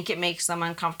might think it makes them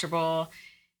uncomfortable.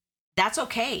 That's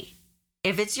okay.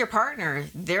 If it's your partner,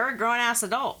 they're a grown-ass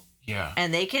adult. Yeah.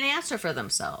 And they can answer for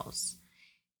themselves.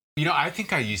 You know, I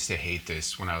think I used to hate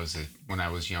this when I was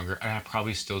younger. And I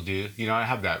probably still do. You know, I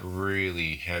have that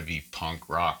really heavy punk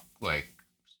rock like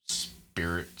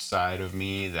spirit side of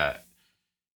me that,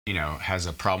 you know, has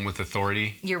a problem with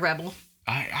authority. You're rebel.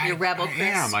 You're rebel, Chris.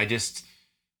 I am.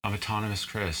 I'm autonomous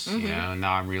Chris. You know,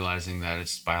 now I'm realizing that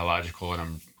it's biological, and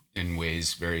I'm in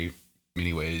very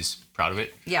many ways proud of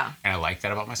it. Yeah. And I like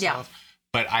that about myself. Yeah.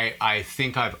 But I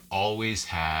think I've always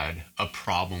had a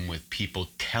problem with people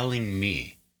telling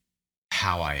me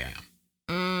how I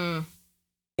am.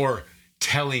 Or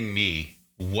telling me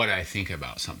what I think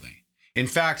about something. In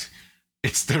fact,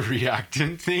 it's the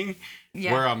reactant thing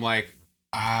where I'm like,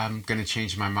 I'm going to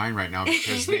change my mind right now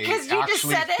because they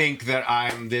actually think that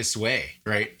I'm this way,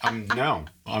 right?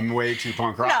 I'm way too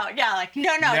punk rock. No, you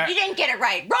didn't get it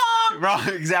right. Wrong,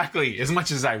 exactly. As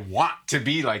much as I want to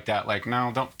be like that, like,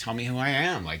 no, don't tell me who I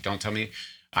am. Like, don't tell me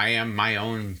I am my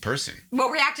own person. Well,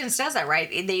 reactance does that, right?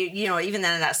 They, you know, even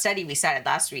then in that study we cited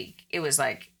last week, it was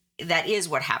like, that is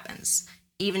what happens.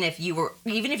 Even if you were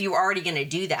already going to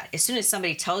do that, as soon as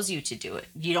somebody tells you to do it,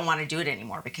 you don't want to do it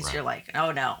anymore because you're like,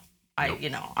 oh no.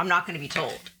 I'm not going to be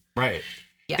told. Right.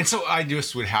 Yeah. And so I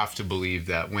just would have to believe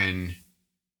that when,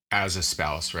 as a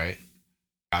spouse, right,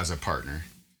 as a partner,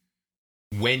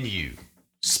 when you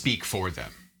speak for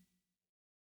them,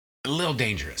 a little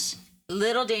dangerous.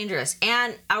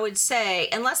 And I would say,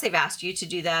 unless they've asked you to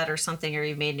do that or something, or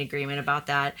you've made an agreement about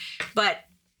that, but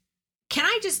can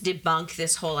I just debunk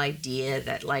this whole idea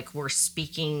that like we're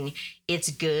speaking, it's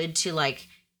good to like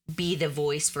be the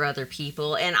voice for other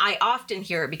people? And I often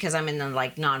hear it because I'm in the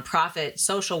like nonprofit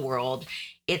social world.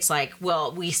 It's like,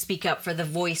 well, we speak up for the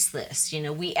voiceless, you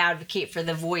know, we advocate for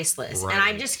the voiceless. Right. And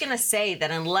I'm just going to say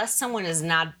that unless someone is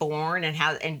not born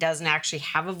and doesn't actually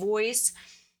have a voice,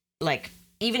 like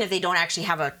even if they don't actually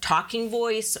have a talking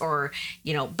voice, or,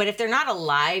 you know, but if they're not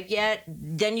alive yet,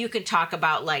 then you could talk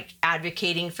about like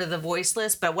advocating for the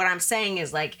voiceless. But what I'm saying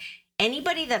is like,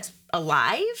 anybody that's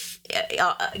alive,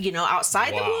 you know,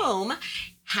 outside the womb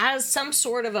has some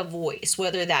sort of a voice,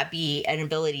 whether that be an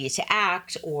ability to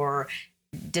act or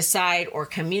decide or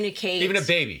communicate. Even a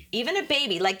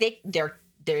baby. Like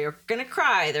they're going to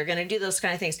cry. They're going to do those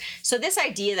kind of things. So this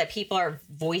idea that people are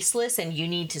voiceless and you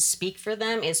need to speak for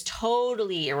them is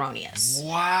totally erroneous.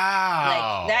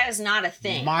 Wow. Like that is not a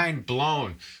thing. Mind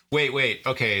blown. Wait.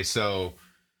 Okay. So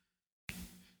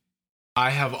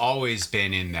I have always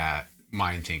been in that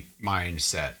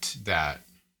mindset that,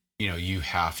 you know, you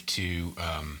have to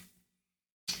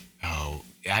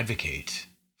advocate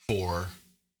for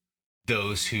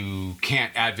those who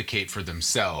can't advocate for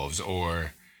themselves,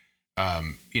 or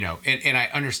you know, and I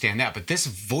understand that, but this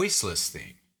voiceless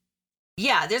thing.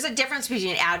 Yeah, there's a difference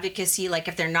between advocacy, like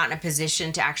if they're not in a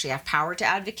position to actually have power to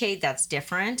advocate, that's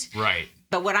different. Right.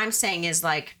 But what I'm saying is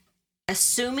like,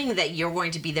 assuming that you're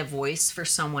going to be the voice for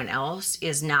someone else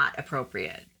is not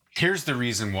appropriate. Here's the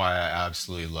reason why I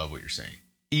absolutely love what you're saying.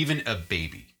 Even a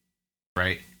baby,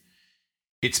 right?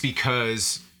 It's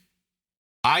because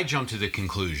I jumped to the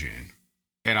conclusion,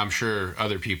 and I'm sure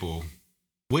other people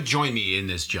would join me in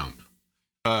this jump,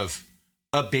 of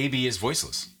a baby is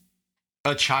voiceless.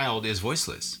 A child is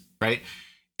voiceless, right?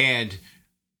 And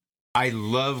I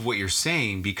love what you're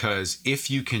saying, because if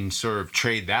you can sort of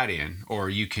trade that in, or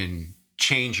you can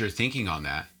change your thinking on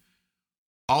that,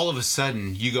 all of a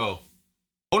sudden you go,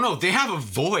 oh no, they have a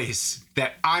voice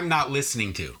that I'm not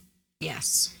listening to.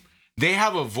 Yes. They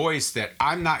have a voice that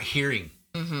I'm not hearing,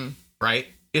 right?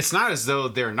 It's not as though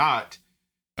they're not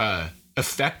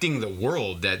affecting the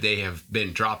world that they have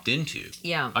been dropped into.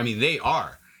 Yeah. I mean, they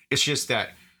are. It's just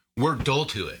that we're dull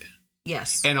to it.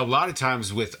 Yes. And a lot of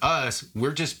times with us,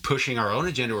 we're just pushing our own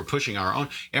agenda, we're pushing our own,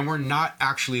 and we're not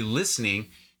actually listening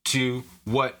to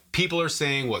what people are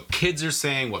saying, what kids are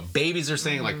saying, what babies are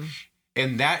saying. Like,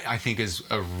 and that I think is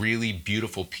a really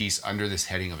beautiful piece under this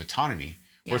heading of autonomy,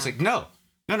 where it's like, no.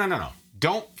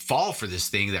 Don't fall for this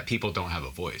thing that people don't have a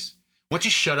voice. Why don't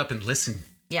you shut up and listen?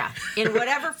 Yeah. In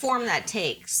whatever form that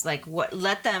takes, like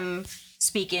let them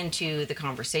speak into the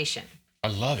conversation. I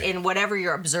love it. In whatever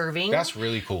you're observing. That's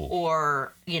really cool.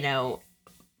 Or,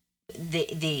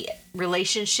 the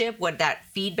relationship, what that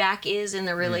feedback is in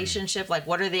the relationship. Like,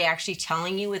 what are they actually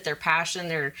telling you with their passion,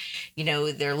 their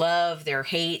love, their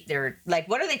hate,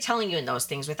 what are they telling you in those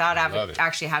things without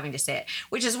actually having to say it?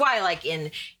 Which is why, like,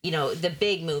 in, the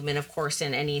big movement, of course,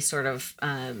 in any sort of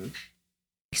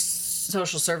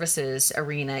social services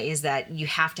arena, is that you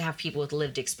have to have people with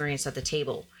lived experience at the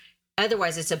table.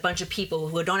 Otherwise, it's a bunch of people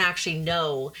who don't actually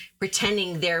know,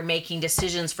 pretending they're making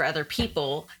decisions for other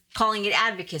people, calling it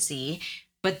advocacy,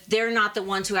 but they're not the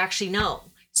ones who actually know.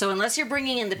 So unless you're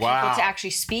bringing in the people to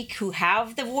actually speak who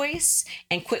have the voice,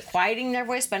 and quit quieting their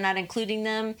voice by not including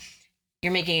them,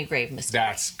 you're making a grave mistake.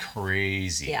 That's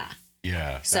crazy. Yeah.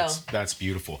 Yeah. That's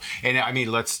beautiful. And I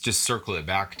mean, let's just circle it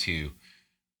back to,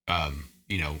 I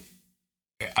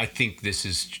think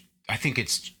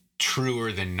it's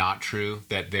truer than not true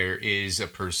that there is a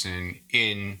person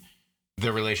in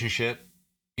the relationship,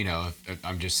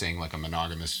 I'm just saying, like, a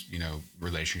monogamous,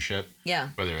 relationship,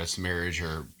 whether it's marriage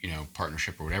or,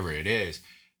 partnership or whatever it is.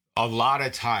 A lot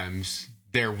of times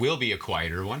there will be a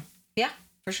quieter one. Yeah,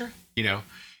 for sure.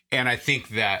 And I think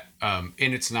that, and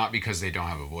it's not because they don't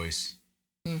have a voice.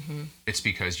 It's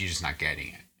because you're just not getting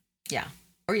it. Yeah.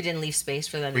 Or you didn't leave space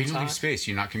for them to talk. You didn't leave space.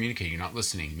 You're not communicating. You're not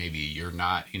listening. Maybe you're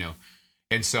not,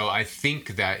 And so I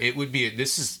think that it would be,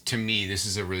 this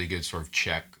is a really good sort of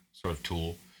check, sort of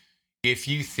tool. If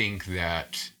you think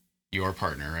that your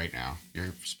partner right now,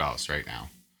 your spouse right now,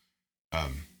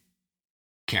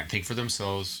 can't think for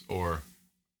themselves, or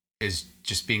is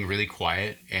just being really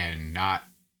quiet and not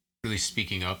really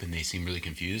speaking up, and they seem really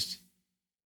confused,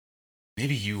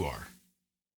 maybe you are.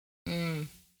 Wow.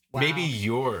 Maybe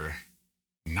you're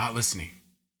not listening.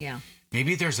 Yeah.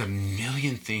 Maybe there's a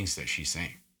million things that she's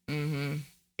saying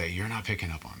that you're not picking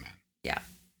up on, man. Yeah.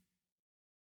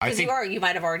 I think you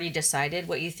might have already decided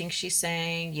what you think she's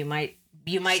saying. You might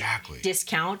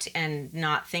discount and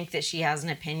not think that she has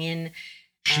an opinion.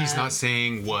 She's not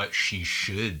saying what she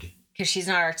should. Because she's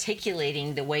not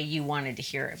articulating the way you wanted to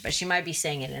hear it. But she might be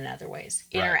saying it in other ways.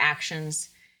 In her actions,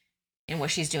 in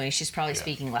what she's doing, she's probably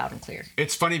speaking loud and clear.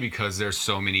 It's funny because there's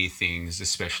so many things,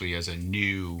 especially as a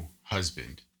new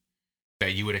husband,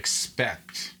 that you would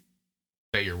expect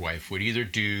that your wife would either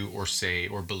do or say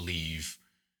or believe.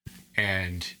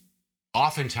 And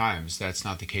oftentimes that's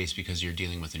not the case, because you're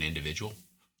dealing with an individual.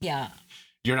 Yeah.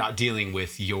 You're not dealing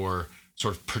with your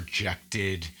sort of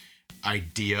projected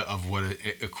idea of what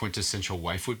a quintessential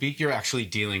wife would be. You're actually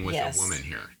dealing with a woman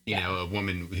here. You know, a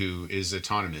woman who is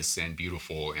autonomous and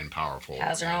beautiful and powerful.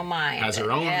 Has her own mind. Has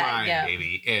her own mind,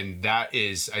 baby. And that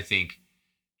is, I think,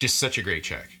 just such a great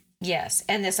check. Yes.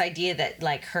 And this idea that,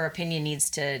 like, her opinion needs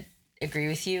to agree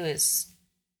with you is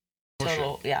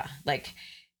total. Yeah. Like,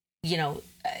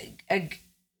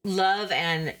 love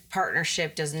and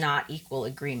partnership does not equal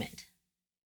agreement.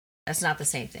 That's not the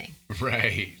same thing.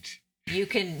 Right. You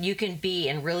can be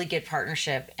in really good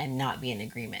partnership and not be in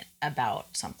agreement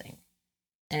about something.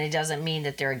 And it doesn't mean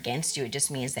that they're against you. It just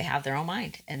means they have their own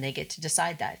mind and they get to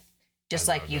decide that, just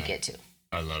like you get to.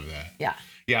 I love that. Yeah.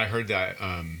 Yeah, I heard that.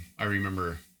 I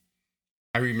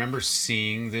remember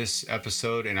seeing this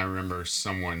episode, and I remember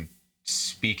someone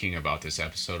speaking about this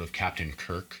episode of Captain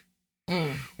Kirk,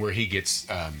 where he gets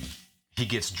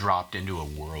dropped into a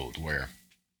world where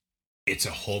it's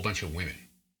a whole bunch of women,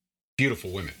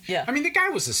 beautiful women. Yeah. I mean, the guy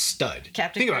was a stud.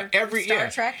 Captain Think about every Star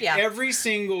Trek, yeah. Every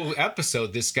single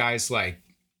episode, this guy's like,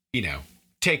 you know,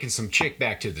 taking some chick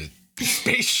back to the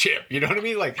spaceship. You know what I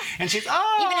mean? Like, and she's even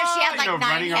if she had like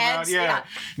 9 heads. Yeah.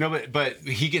 No, but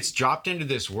he gets dropped into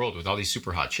this world with all these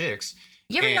super hot chicks.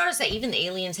 You ever notice that even the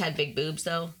aliens had big boobs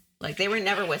though? Like they were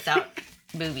never without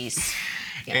boobies.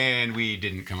 Yeah. And we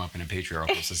didn't come up in a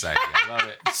patriarchal society. I love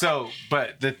it. So,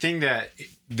 but the thing that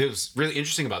was really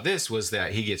interesting about this was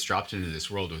that he gets dropped into this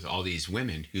world with all these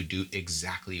women who do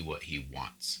exactly what he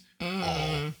wants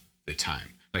all the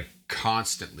time. Like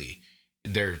constantly.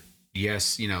 They're,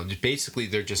 basically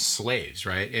they're just slaves,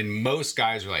 right? And most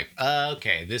guys are like,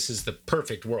 okay, this is the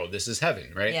perfect world. This is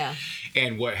heaven, right? Yeah.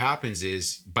 And what happens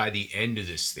is by the end of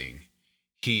this thing,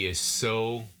 he is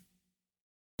so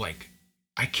like,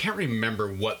 I can't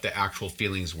remember what the actual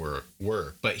feelings were,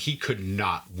 but he could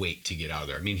not wait to get out of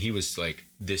there. I mean, he was like,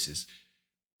 this is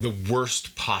the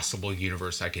worst possible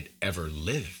universe I could ever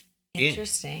live in.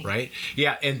 Interesting. Right?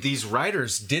 Yeah. And these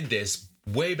writers did this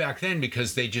way back then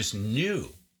because they just knew,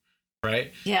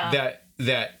 right? Yeah.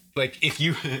 That like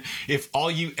if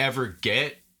all you ever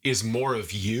get is more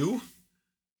of you.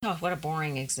 Oh, what a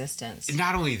boring existence.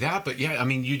 Not only that, but yeah, I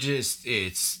mean, you just,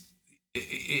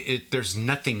 there's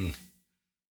nothing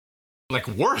like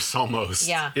worse almost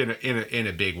in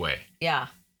a big way. Yeah.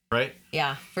 Right?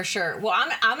 Yeah, for sure. Well,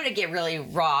 I'm going to get really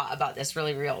raw about this,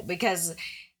 really real, because,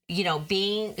 we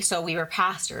were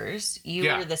pastors. You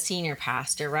were the senior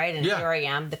pastor, right? And here I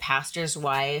am, the pastor's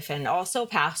wife and also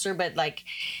pastor, but like,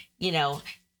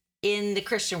 in the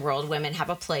Christian world, women have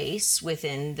a place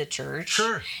within the church.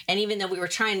 Sure. And even though we were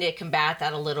trying to combat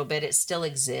that a little bit, it still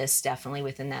exists definitely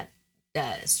within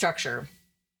that structure.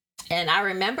 And I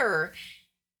remember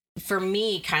for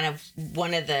me, kind of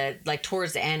one of the, like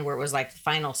towards the end where it was like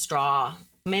final straw,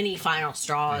 many final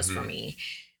straws for me.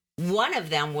 One of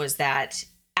them was that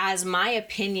as my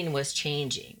opinion was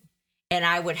changing and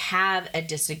I would have a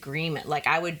disagreement, like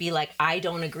I would be like, I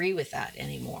don't agree with that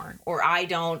anymore, or I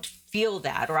don't feel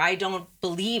that, or I don't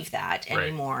believe that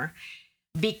anymore.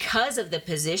 Because of the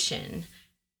position,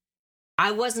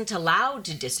 I wasn't allowed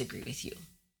to disagree with you.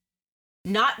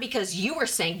 Not because you were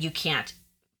saying you can't,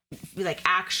 like,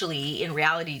 actually in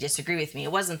reality disagree with me.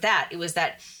 It wasn't that. It was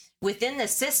that within the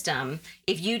system,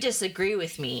 if you disagree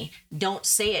with me, don't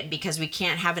say it because we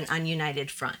can't have an ununited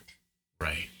front.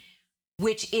 Right.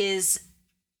 Which is,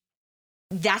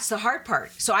 that's the hard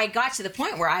part. So I got to the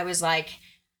point where I was like,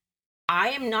 I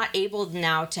am not able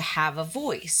now to have a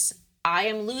voice. I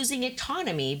am losing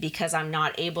autonomy because I'm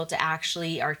not able to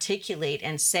actually articulate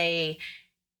and say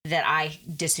that I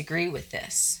disagree with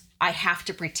this. I have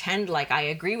to pretend like I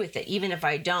agree with it, even if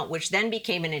I don't, which then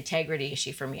became an integrity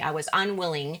issue for me. I was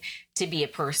unwilling to be a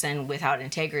person without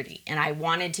integrity. And I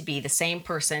wanted to be the same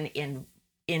person in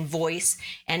voice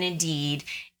and in deed,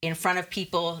 in front of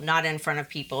people, not in front of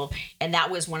people. And that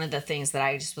was one of the things that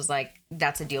I just was like,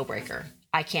 that's a deal breaker.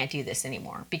 I can't do this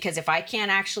anymore. Because if I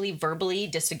can't actually verbally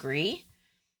disagree,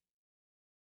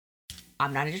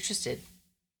 I'm not interested.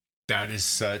 That is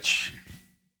such...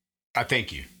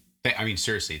 thank you. I mean,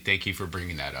 seriously, thank you for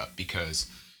bringing that up, because,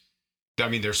 I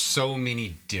mean, there's so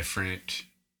many different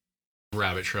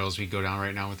rabbit trails we go down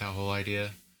right now with that whole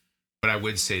idea. But I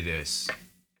would say this.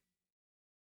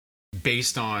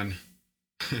 Based on...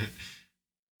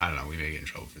 I don't know, we may get in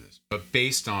trouble for this. But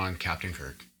based on Captain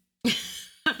Kirk...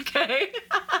 Okay.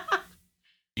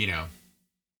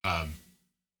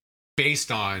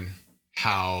 Based on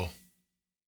how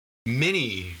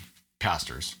many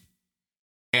pastors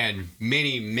and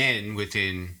many men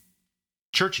within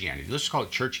churchianity, let's just call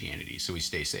it churchianity so we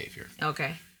stay safe here.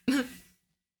 Okay.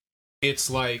 It's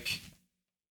like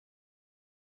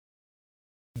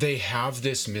they have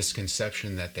this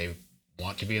misconception that they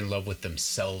want to be in love with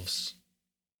themselves.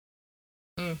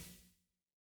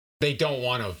 They don't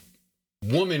want a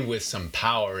woman with some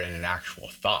power and an actual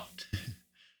thought.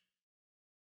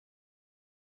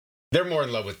 They're more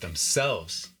in love with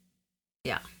themselves.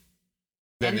 Yeah.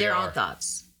 And their own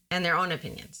thoughts and their own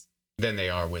opinions. Than they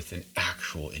are with an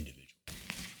actual individual.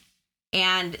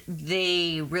 And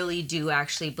they really do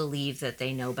actually believe that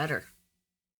they know better.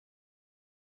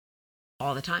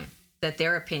 All the time. That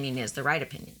their opinion is the right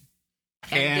opinion.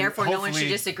 And therefore no one should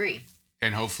disagree.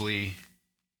 And hopefully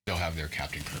they'll have their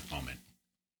Captain Kirk moment.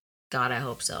 God, I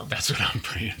hope so. That's what I'm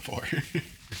praying for.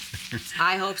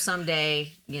 I hope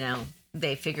someday,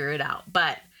 they figure it out.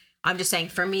 But I'm just saying,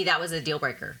 for me, that was a deal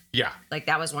breaker. Yeah. Like,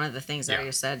 that was one of the things that I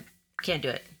just said, can't do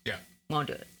it. Yeah. Won't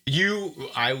do it.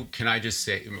 Can I just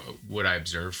say what I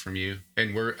observed from you?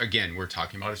 And we're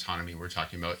talking about autonomy. We're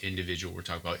talking about individual. We're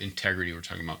talking about integrity. We're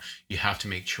talking about you have to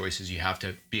make choices. You have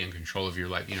to be in control of your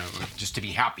life, just to be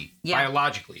happy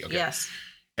biologically. Okay. Yes.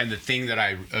 And the thing that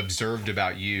I observed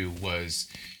about you was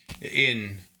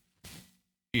in,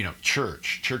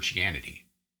 churchianity,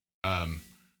 that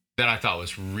I thought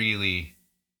was really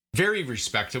very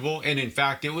respectable. And in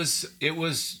fact, it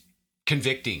was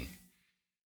convicting,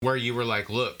 where you were like,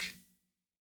 look,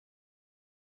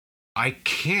 I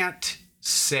can't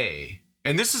say,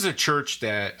 and this is a church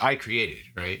that I created,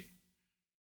 right?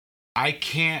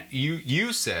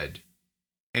 You said,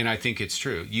 and I think it's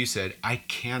true, you said, I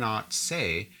cannot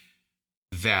say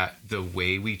that the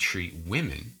way we treat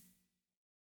women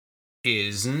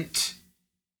isn't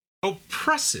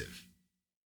oppressive.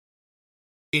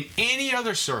 In any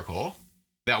other circle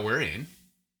that we're in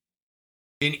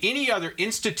any other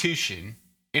institution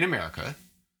in America,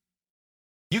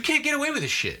 you can't get away with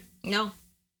this shit. No.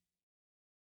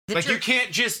 You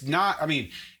can't just not,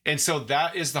 and so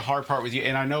that is the hard part with you.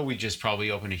 And I know we just probably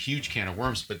opened a huge can of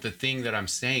worms, but the thing that I'm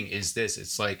saying is this,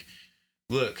 it's like,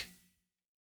 look,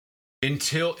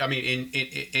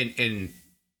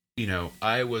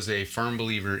 I was a firm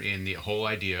believer in the whole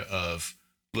idea of,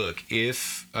 look,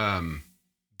 if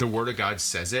the Word of God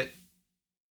says it,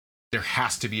 there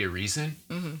has to be a reason,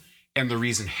 and the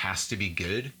reason has to be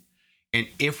good. And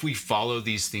if we follow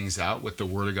these things out, what the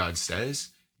Word of God says,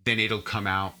 then it'll come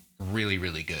out really,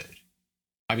 really good.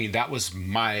 That was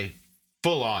my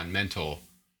full-on mental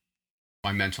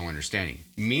understanding.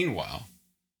 Meanwhile,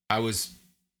 I was,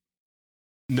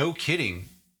 no kidding,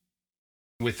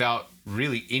 without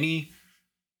really any,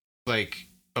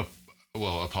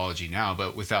 apology now,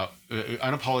 but without,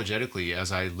 unapologetically,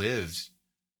 as I lived,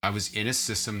 I was in a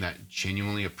system that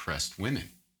genuinely oppressed women.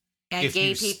 And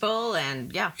gay people,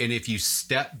 and yeah. And if you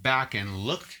step back and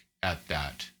look at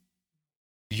that,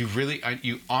 you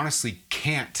honestly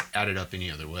can't add it up any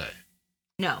other way.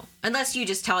 No, unless you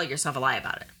just tell yourself a lie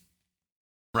about it.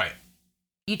 Right.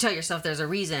 You tell yourself there's a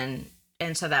reason,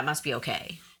 and so that must be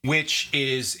okay. Which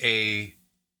is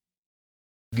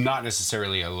not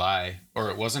necessarily a lie,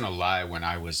 or it wasn't a lie when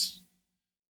I was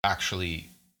actually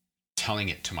telling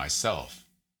it to myself.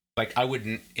 I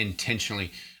wouldn't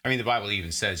intentionally, the Bible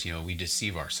even says, we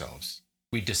deceive ourselves.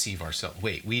 We deceive ourselves.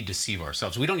 We deceive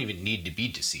ourselves. We don't even need to be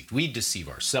deceived. We deceive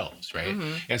ourselves, right?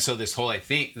 Mm-hmm. And so this whole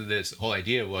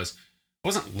idea was, I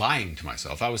wasn't lying to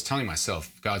myself. I was telling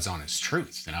myself God's honest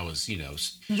truth. And I was,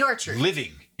 your truth.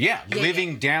 Living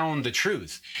down the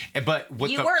truth. But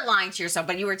you were lying to yourself,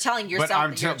 but you were telling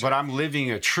yourself. But I'm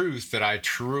living a truth that I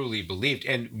truly believed.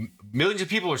 And millions of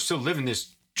people are still living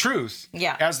this truth,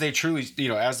 as they truly,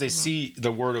 as they see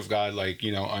the Word of God,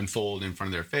 unfold in front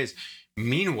of their face.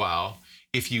 Meanwhile,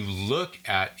 if you look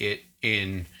at it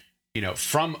in,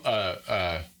 from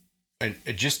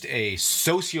just a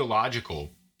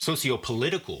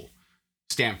sociopolitical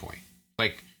standpoint,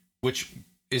 which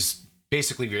is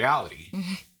basically reality,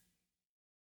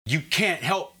 you can't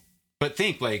help but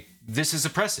think this is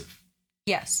oppressive.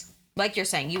 Yes, like you're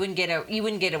saying, you wouldn't get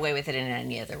away with it in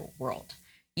any other world.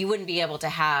 You wouldn't be able to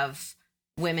have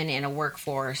women in a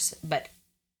workforce, but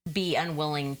be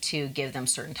unwilling to give them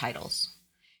certain titles.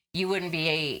 You wouldn't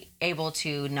be able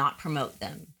to not promote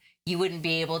them. You wouldn't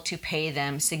be able to pay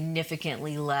them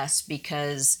significantly less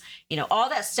because, all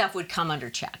that stuff would come under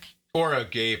check. Or a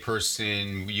gay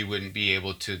person, you wouldn't be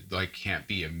able to, can't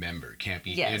be a member, can't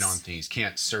be in on things,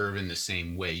 can't serve in the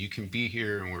same way. You can be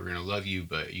here and we're going to love you,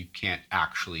 but you can't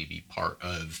actually be part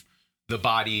of the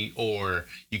body, or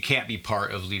you can't be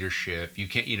part of leadership. You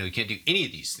can't do any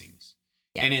of these things.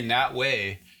 Yeah. And in that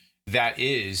way, that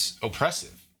is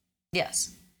oppressive.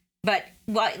 Yes. But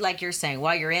like you're saying,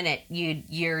 while you're in it,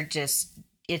 you're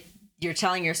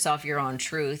telling yourself your own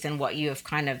truth, and what you have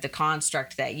kind of the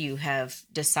construct that you have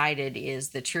decided is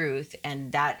the truth,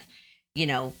 and that,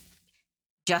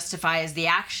 justifies the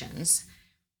actions.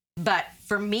 But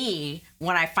for me,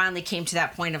 when I finally came to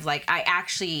that point of I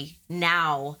actually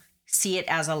now see it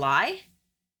as a lie,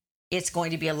 it's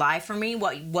going to be a lie for me.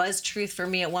 What was truth for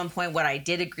me at one point, what I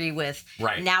did agree with,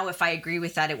 right now, if I agree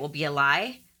with that, it will be a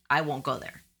lie. I won't go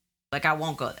there. I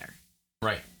won't go there.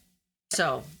 Right.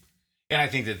 So. And I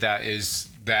think that is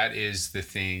the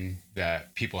thing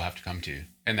that people have to come to.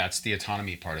 And that's the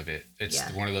autonomy part of it. It's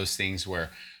one of those things where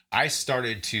I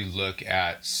started to look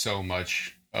at so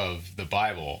much of the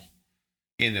Bible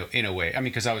in a way.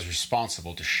 Because I was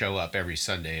responsible to show up every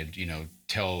Sunday and,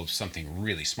 tell something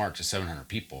really smart to 700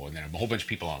 people and then a whole bunch of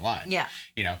people online. Yeah.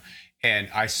 And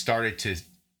I started to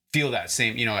feel that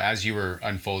same, as you were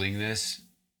unfolding this.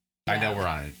 I know we're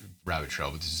on a rabbit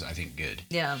trail, but this is, I think, good.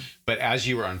 Yeah. But as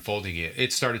you were unfolding it,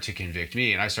 it started to convict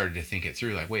me, and I started to think it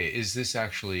through. Like, wait, is this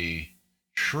actually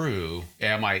true?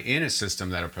 Am I in a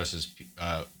system that oppresses,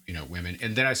 women?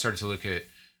 And then I started to look at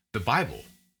the Bible,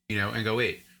 and go,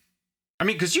 wait. I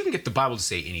mean, because you can get the Bible to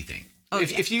say anything. Oh,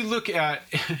 if you look at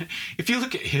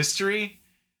history,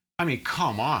 I mean,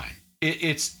 come on,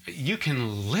 it's you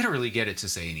can literally get it to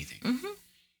say anything. Mm-hmm.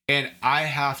 And I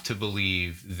have to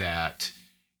believe that,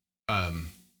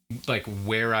 like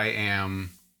where I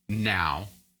am now,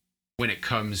 when it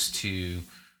comes to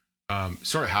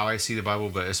sort of how I see the Bible,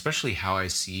 but especially how I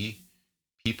see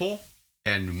people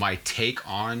and my take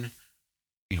on,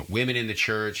 women in the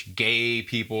church, gay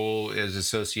people as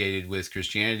associated with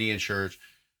Christianity and church,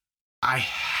 I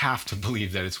have to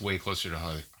believe that it's way closer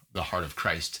to the heart of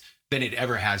Christ than it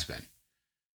ever has been.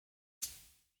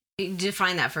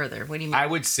 Define that further. What do you mean? I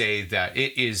would say that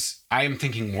I am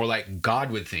thinking more like God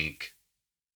would think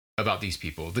about these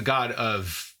people. The God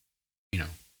of,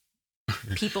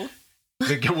 people?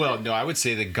 I would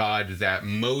say the God that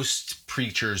most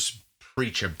preachers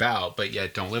preach about, but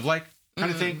yet don't live like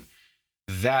kind of thing.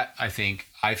 That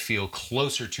I feel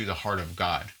closer to the heart of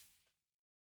God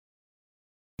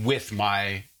with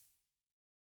my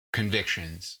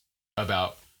convictions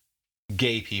about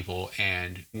gay people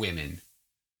and women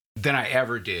than I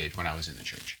ever did when I was in the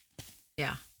church.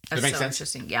 Yeah. Does that make sense?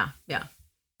 Interesting. Yeah. Yeah.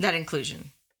 That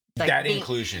inclusion.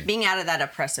 Inclusion. Being out of that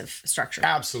oppressive structure.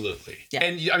 Absolutely. Yeah.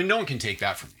 And I mean, no one can take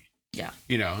that from me. Yeah.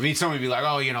 Someone would be like,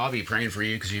 oh, I'll be praying for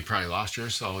you because you probably lost your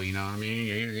soul. You know what I mean?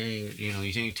 You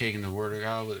think you're taking the word of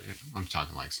God. I'm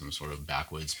talking like some sort of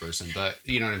backwoods person, but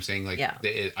you know what I'm saying? Like, yeah.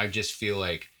 I just feel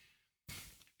like,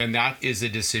 and that is a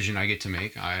decision I get to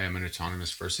make. I am an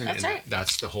autonomous person. That's and right.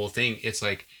 That's the whole thing. It's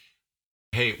like,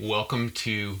 hey, welcome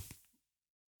to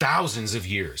thousands of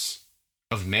years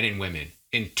of men and women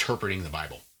interpreting the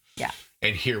Bible. Yeah.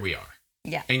 And here we are.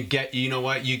 Yeah. And you know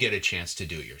what? You get a chance to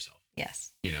do it yourself.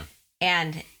 Yes.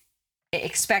 And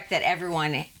expect that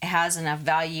everyone has enough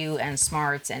value and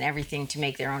smarts and everything to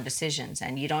make their own decisions.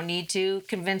 And you don't need to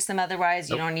convince them otherwise.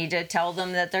 You don't need to tell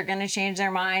them that they're going to change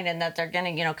their mind and that they're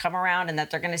going to, come around and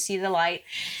that they're going to see the light.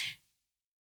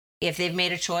 If they've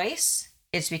made a choice,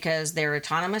 it's because their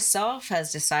autonomous self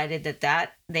has decided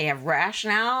that they have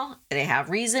rationale, they have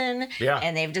reason,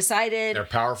 and they've decided. They're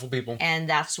powerful people. And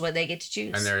that's what they get to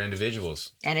choose. And they're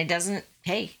individuals. And it doesn't,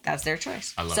 hey, that's their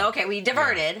choice. I love it. Okay, we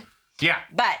diverted. Yeah.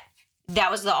 But that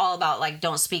was all about,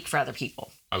 don't speak for other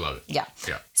people. I love it. Yeah.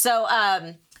 Yeah. So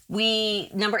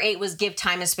number 8 was give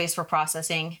time and space for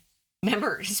processing.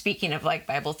 Remember, speaking of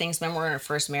Bible things, remember when we were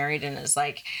first married and it's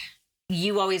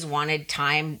you always wanted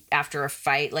time after a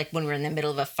fight, when we're in the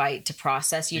middle of a fight to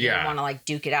process. You didn't want to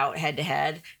duke it out head to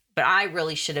head. But I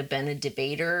really should have been a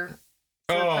debater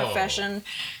for a profession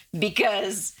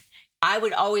because I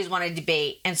would always want to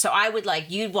debate. And so I would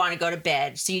you'd want to go to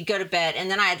bed. So you'd go to bed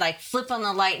and then I'd flip on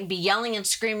the light and be yelling and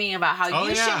screaming about how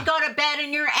you should go to bed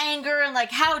in your anger and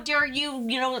how dare you,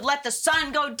 let the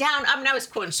sun go down. I mean, I was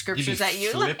quoting scriptures at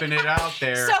you. Flipping it out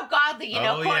there. So godly,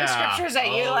 quoting scriptures at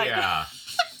you. Yeah.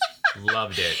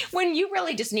 Loved it. When you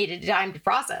really just needed time to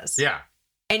process. Yeah.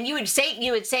 And you would say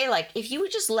if you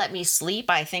would just let me sleep,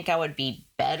 I think I would be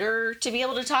better to be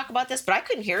able to talk about this. But I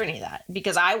couldn't hear any of that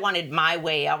because I wanted my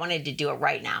way. I wanted to do it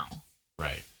right now.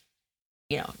 Right.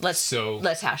 Let's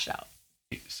hash it out.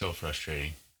 So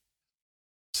frustrating.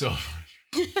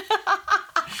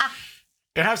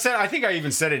 And I think I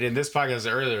even said it in this podcast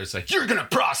earlier. It's you're going to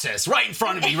process right in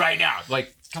front of me right now.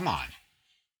 Come on.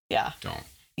 Yeah. Don't.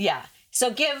 Yeah. So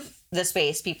give the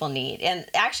space people need. And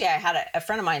actually, I had a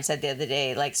friend of mine said the other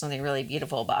day, something really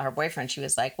beautiful about her boyfriend. She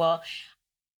was like, well,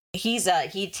 he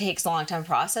takes a long time to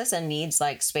process and needs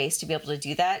space to be able to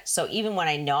do that. So even when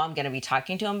I know I'm going to be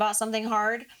talking to him about something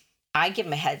hard, I give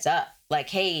him a heads up.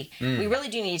 Hey, we really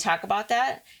do need to talk about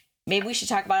that. Maybe we should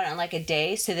talk about it in a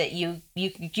day so that you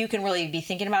can really be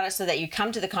thinking about it so that you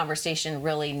come to the conversation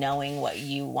really knowing what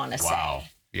you want to say.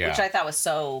 Yeah. Which I thought was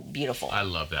so beautiful. I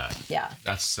love that. Yeah.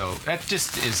 That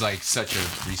just is such a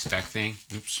respect thing.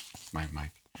 Oops, my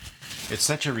mic. It's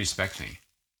such a respect thing.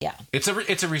 Yeah. It's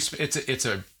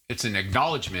an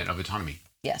acknowledgement of autonomy.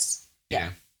 Yes.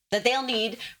 Yeah. That they'll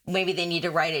need, maybe they need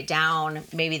to write it down.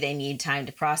 Maybe they need time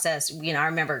to process. I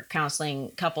remember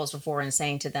counseling couples before and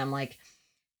saying to them,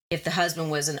 if the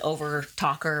husband was an over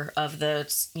talker of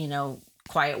the,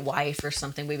 quiet wife or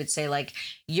something, we would say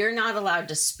you're not allowed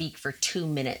to speak for 2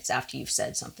 minutes after you've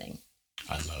said something.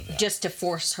 I love that. Just to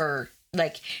force her,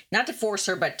 not to force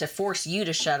her, but to force you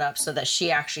to shut up so that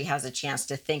she actually has a chance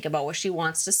to think about what she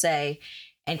wants to say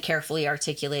and carefully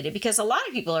articulated, because a lot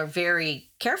of people are very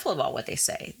careful about what they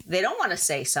say. They don't want to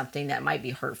say something that might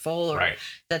be hurtful or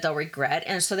that they'll regret.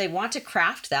 And so they want to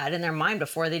craft that in their mind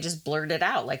before they just blurt it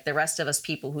out, like the rest of us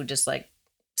people who just like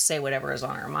say whatever is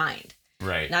on our mind.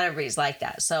 Right. Not everybody's like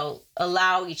that. So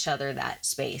allow each other that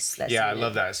space. That's I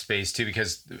love that space too,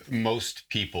 because most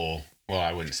people, well,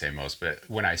 I wouldn't say most, but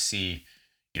when I see,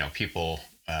 people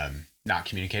not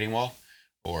communicating well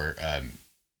or,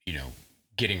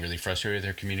 getting really frustrated with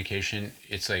their communication,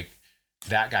 it's like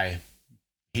that guy,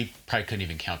 he probably couldn't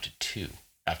even count to 2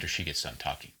 after she gets done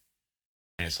talking.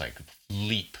 And it's like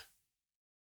leap,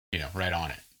 right on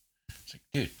it. It's like,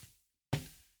 dude,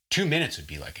 2 minutes would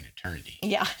be like an eternity.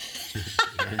 Yeah. You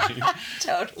know what I mean?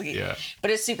 Totally. Yeah.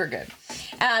 But it's super good.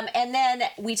 And then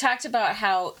we talked about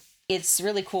how it's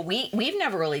really cool. We've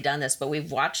never really done this, but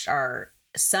we've watched our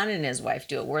son and his wife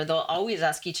do it, where they'll always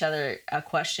ask each other a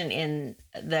question in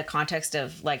the context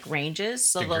of like ranges.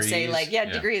 So degrees, they'll say like,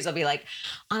 degrees. They'll be like,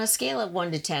 on a scale of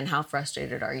 1 to 10, how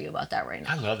frustrated are you about that right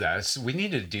now? I love that. We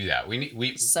need to do that. We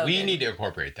need to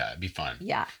incorporate that. It'd be fun.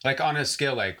 Yeah. Like on a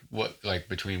scale, like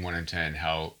between 1 and 10,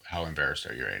 how embarrassed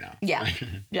are you right now? Yeah.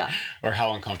 Yeah. Or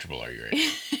how uncomfortable are you right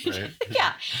now? Right?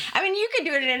 Yeah. I mean, you could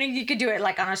do it you could do it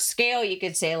like on a scale. You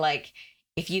could say like,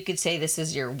 if you could say this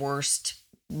is your worst,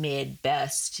 mid,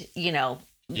 best,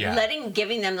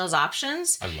 giving them those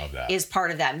options. I love that. Is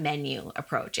part of that menu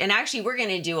approach. And actually, we're going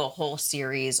to do a whole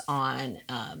series on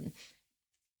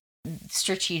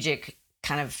strategic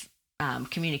kind of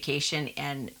communication,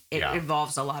 and it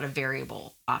involves a lot of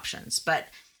variable options. But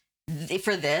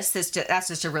for that's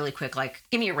just a really quick, like,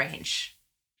 give me a range.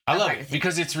 I love it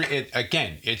because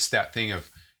it's that thing of,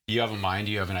 you have a mind,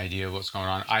 you have an idea of what's going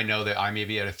on. I know that I may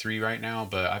be at a 3 right now,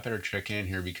 but I better check in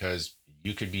here because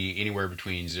you could be anywhere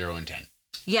between 0 and 10.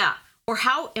 Yeah. Or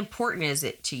how important is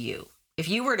it to you? If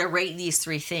you were to rate these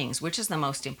 3 things, which is the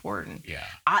most important? Yeah.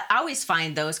 I always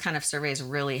find those kind of surveys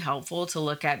really helpful to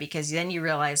look at, because then you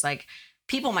realize, like,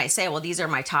 people might say, well, these are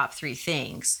my top 3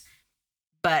 things.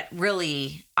 But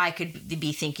really, I could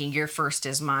be thinking your first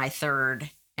is my third.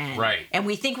 And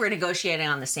we think we're negotiating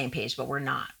on the same page, but we're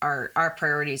not. Our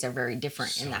priorities are very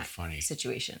different in that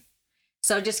situation.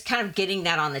 So just kind of getting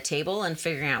that on the table and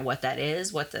figuring out what that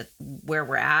is, where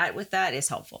we're at with that is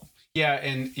helpful. Yeah.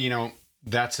 And,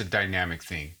 that's a dynamic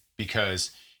thing, because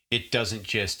it doesn't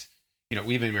just,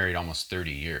 we've been married almost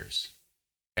 30 years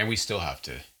and we still have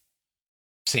to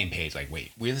same page. Like,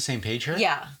 wait, we're the same page here?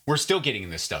 Yeah. We're still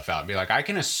getting this stuff out. Be like, I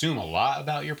can assume a lot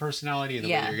about your personality and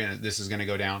the way this is going to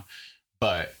go down,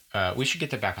 but we should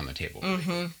get that back on the table. Mm-hmm.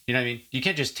 You know what I mean? You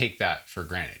can't just take that for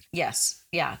granted. Yes.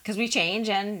 Yeah. Because we change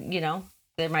and,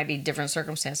 there might be different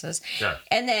circumstances. Sure.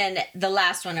 And then the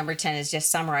last one, number 10, is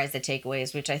just summarize the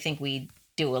takeaways, which I think we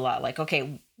do a lot. Like,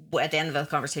 okay, at the end of the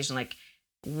conversation, like,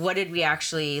 what did we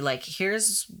actually, like,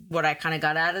 here's what I kind of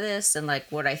got out of this, and like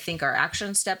what I think our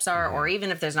action steps are, or even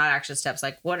if there's not action steps,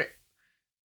 like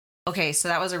okay, so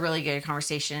that was a really good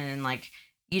conversation. And like,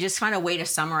 you just find a way to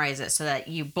summarize it so that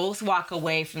you both walk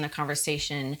away from the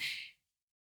conversation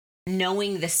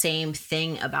knowing the same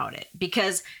thing about it.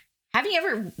 Because have you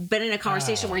ever been in a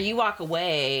conversation where you walk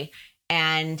away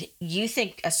and you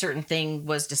think a certain thing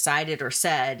was decided or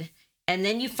said, and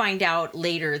then you find out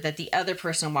later that the other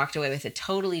person walked away with a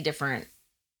totally different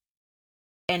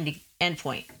end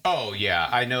point? Oh, yeah.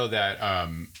 I know that,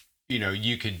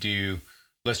 you could do,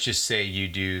 let's just say you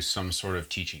do some sort of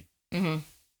teaching. Mm-hmm.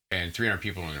 And 300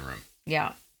 people in the room.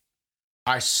 Yeah.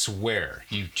 I swear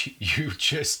you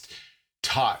just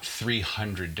taught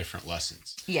 300 different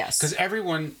lessons. Yes. Because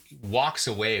everyone walks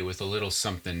away with a little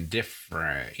something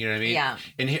different. You know what I mean? Yeah.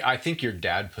 And I think your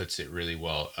dad puts it really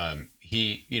well.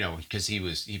 He, because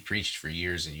he preached for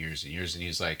years and years and years. And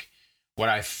he's like, what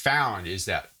I found is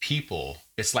that people,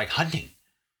 it's like hunting.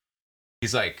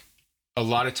 He's like, a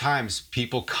lot of times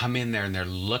people come in there and they're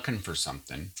looking for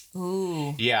something.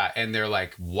 Ooh. Yeah. And they're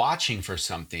like watching for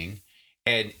something.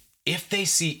 And if they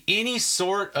see any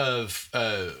sort of,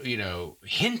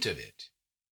 hint of it,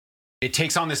 it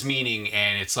takes on this meaning,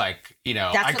 and it's like,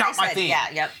 I got my thing.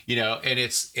 Yeah. Yep. And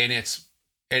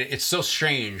it's so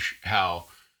strange how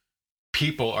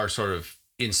people are sort of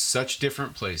in such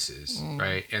different places,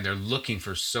 right? And they're looking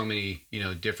for so many,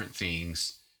 different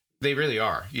things. They really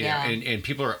are, know, and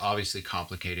people are obviously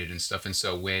complicated and stuff. And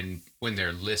so when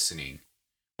they're listening,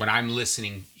 when I'm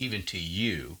listening even to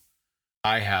you,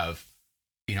 I have,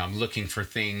 I'm looking for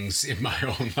things in my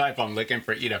own life. I'm looking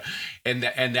for, and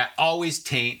that always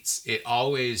taints. It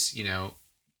always,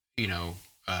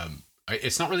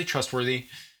 it's not really trustworthy.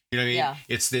 You know what I mean? Yeah.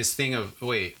 It's this thing of,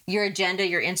 wait. Your agenda,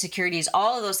 your insecurities,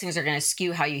 all of those things are going to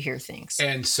skew how you hear things.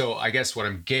 And so I guess what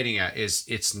I'm getting at is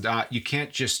you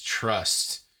can't just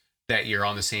trust that you're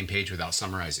on the same page without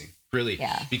summarizing. Really.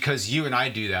 Yeah. Because you and I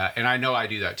do that. And I know I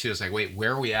do that too. It's like, wait,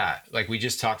 where are we at? Like we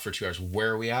just talked for 2 hours.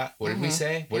 Where are we at? What did we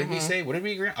say? What did we say? What did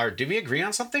we agree on? Or did we agree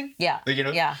on something? Yeah. Like,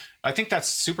 Yeah. I think that's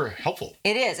super helpful.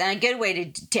 It is. And a good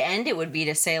way to end it would be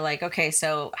to say like, okay,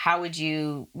 so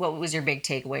what was your big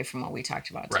takeaway from what we talked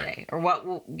about today? Or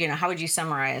how would you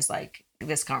summarize like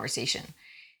this conversation?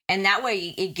 And that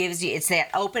way it gives you, it's that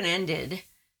open-ended,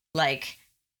 like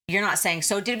you're not saying,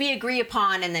 so did we agree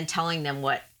upon, and then telling them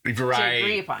what to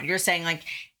agree upon. You're saying like,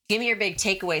 give me your big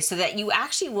takeaway so that you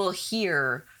actually will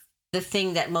hear the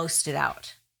thing that most stood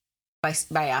out by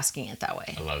asking it that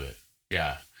way. I love it.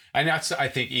 Yeah. And that's, I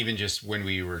think, even just when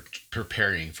we were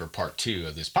preparing for part 2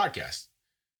 of this podcast,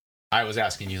 I was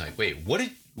asking you like, wait, what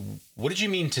did you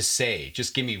mean to say?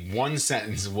 Just give me one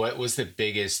sentence. What was the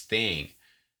biggest thing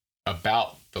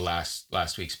about the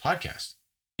last week's podcast?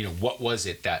 What was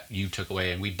it that you took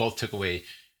away? And we both took away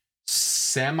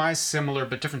semi-similar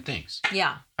but different things.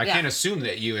 Yeah. I can't assume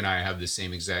that you and I have the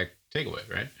same exact takeaway,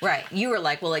 right? Right. You were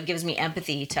like, well, it gives me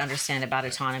empathy to understand about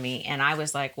autonomy. And I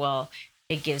was like, well,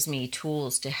 it gives me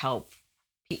tools to help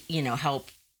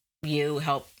you,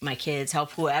 help my kids,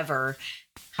 help whoever,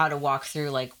 how to walk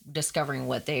through like discovering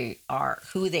what they are,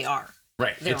 who they are.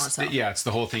 Right. It's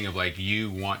the whole thing of like, you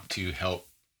want to help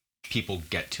people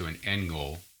get to an end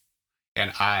goal.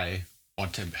 And I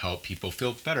want to help people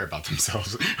feel better about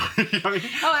themselves.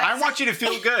 I want you to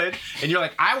feel good, and you're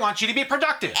like, I want you to be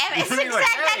productive. And it's exactly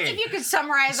like, if you could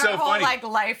summarize our whole like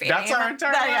life. That's our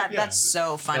entire life. Yeah, that's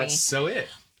so funny. That's so it.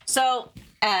 So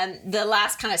the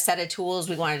last kind of set of tools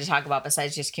we wanted to talk about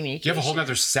besides just communication. You have a whole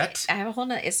nother set? I have a whole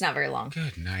nother. It's not very long.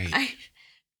 Good night.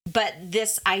 But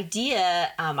this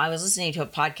idea, I was listening to a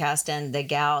podcast, and the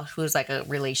gal who's like a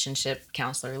relationship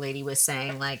counselor lady was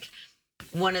saying like,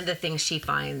 one of the things she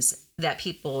finds that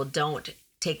people don't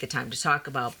take the time to talk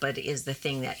about, but is the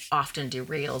thing that often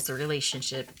derails the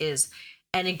relationship, is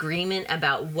an agreement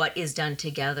about what is done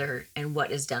together and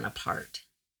what is done apart.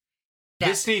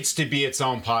 This needs to be its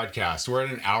own podcast. We're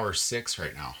at an hour 6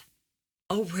 right now.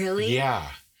 Oh, really? Yeah.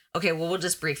 Okay, well, we'll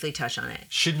just briefly touch on it.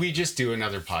 Should we just do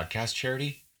another podcast,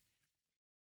 Charity?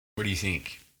 What do you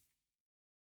think?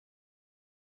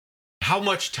 How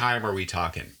much time are we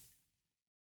talking?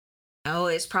 Oh,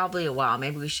 it's probably a while.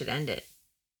 Maybe we should end it.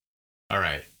 All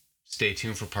right. Stay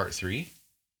tuned for part 3.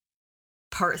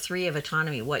 Part 3 of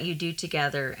autonomy, what you do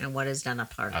together and what is done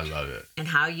apart. I love it. And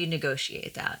how you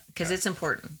negotiate that, because it's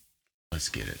important. Let's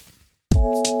get it.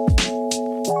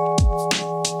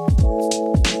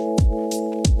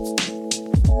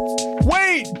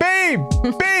 Wait, babe!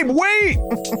 Babe, wait!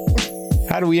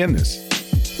 How do we end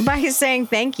this? By saying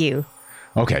thank you.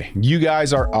 Okay, you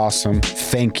guys are awesome.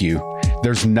 Thank you.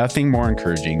 There's nothing more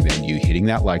encouraging than you hitting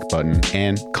that like button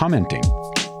and commenting.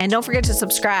 And don't forget to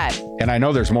subscribe. And I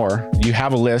know there's more. You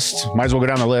have a list. Might as well go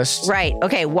down the list. Right.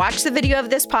 Okay. Watch the video of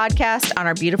this podcast on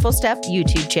our Beautiful Step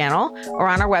YouTube channel or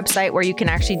on our website, where you can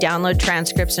actually download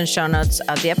transcripts and show notes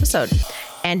of the episode.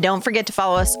 And don't forget to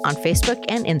follow us on Facebook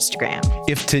and Instagram.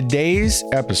 If today's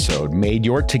episode made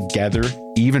your together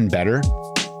even better,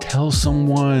 tell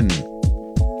someone.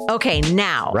 Okay,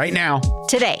 now. Right now.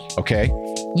 Today. Okay.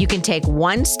 You can take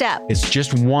one step. It's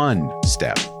just one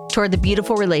step. Toward the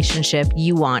beautiful relationship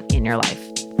you want in your life.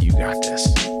 You got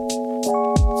this.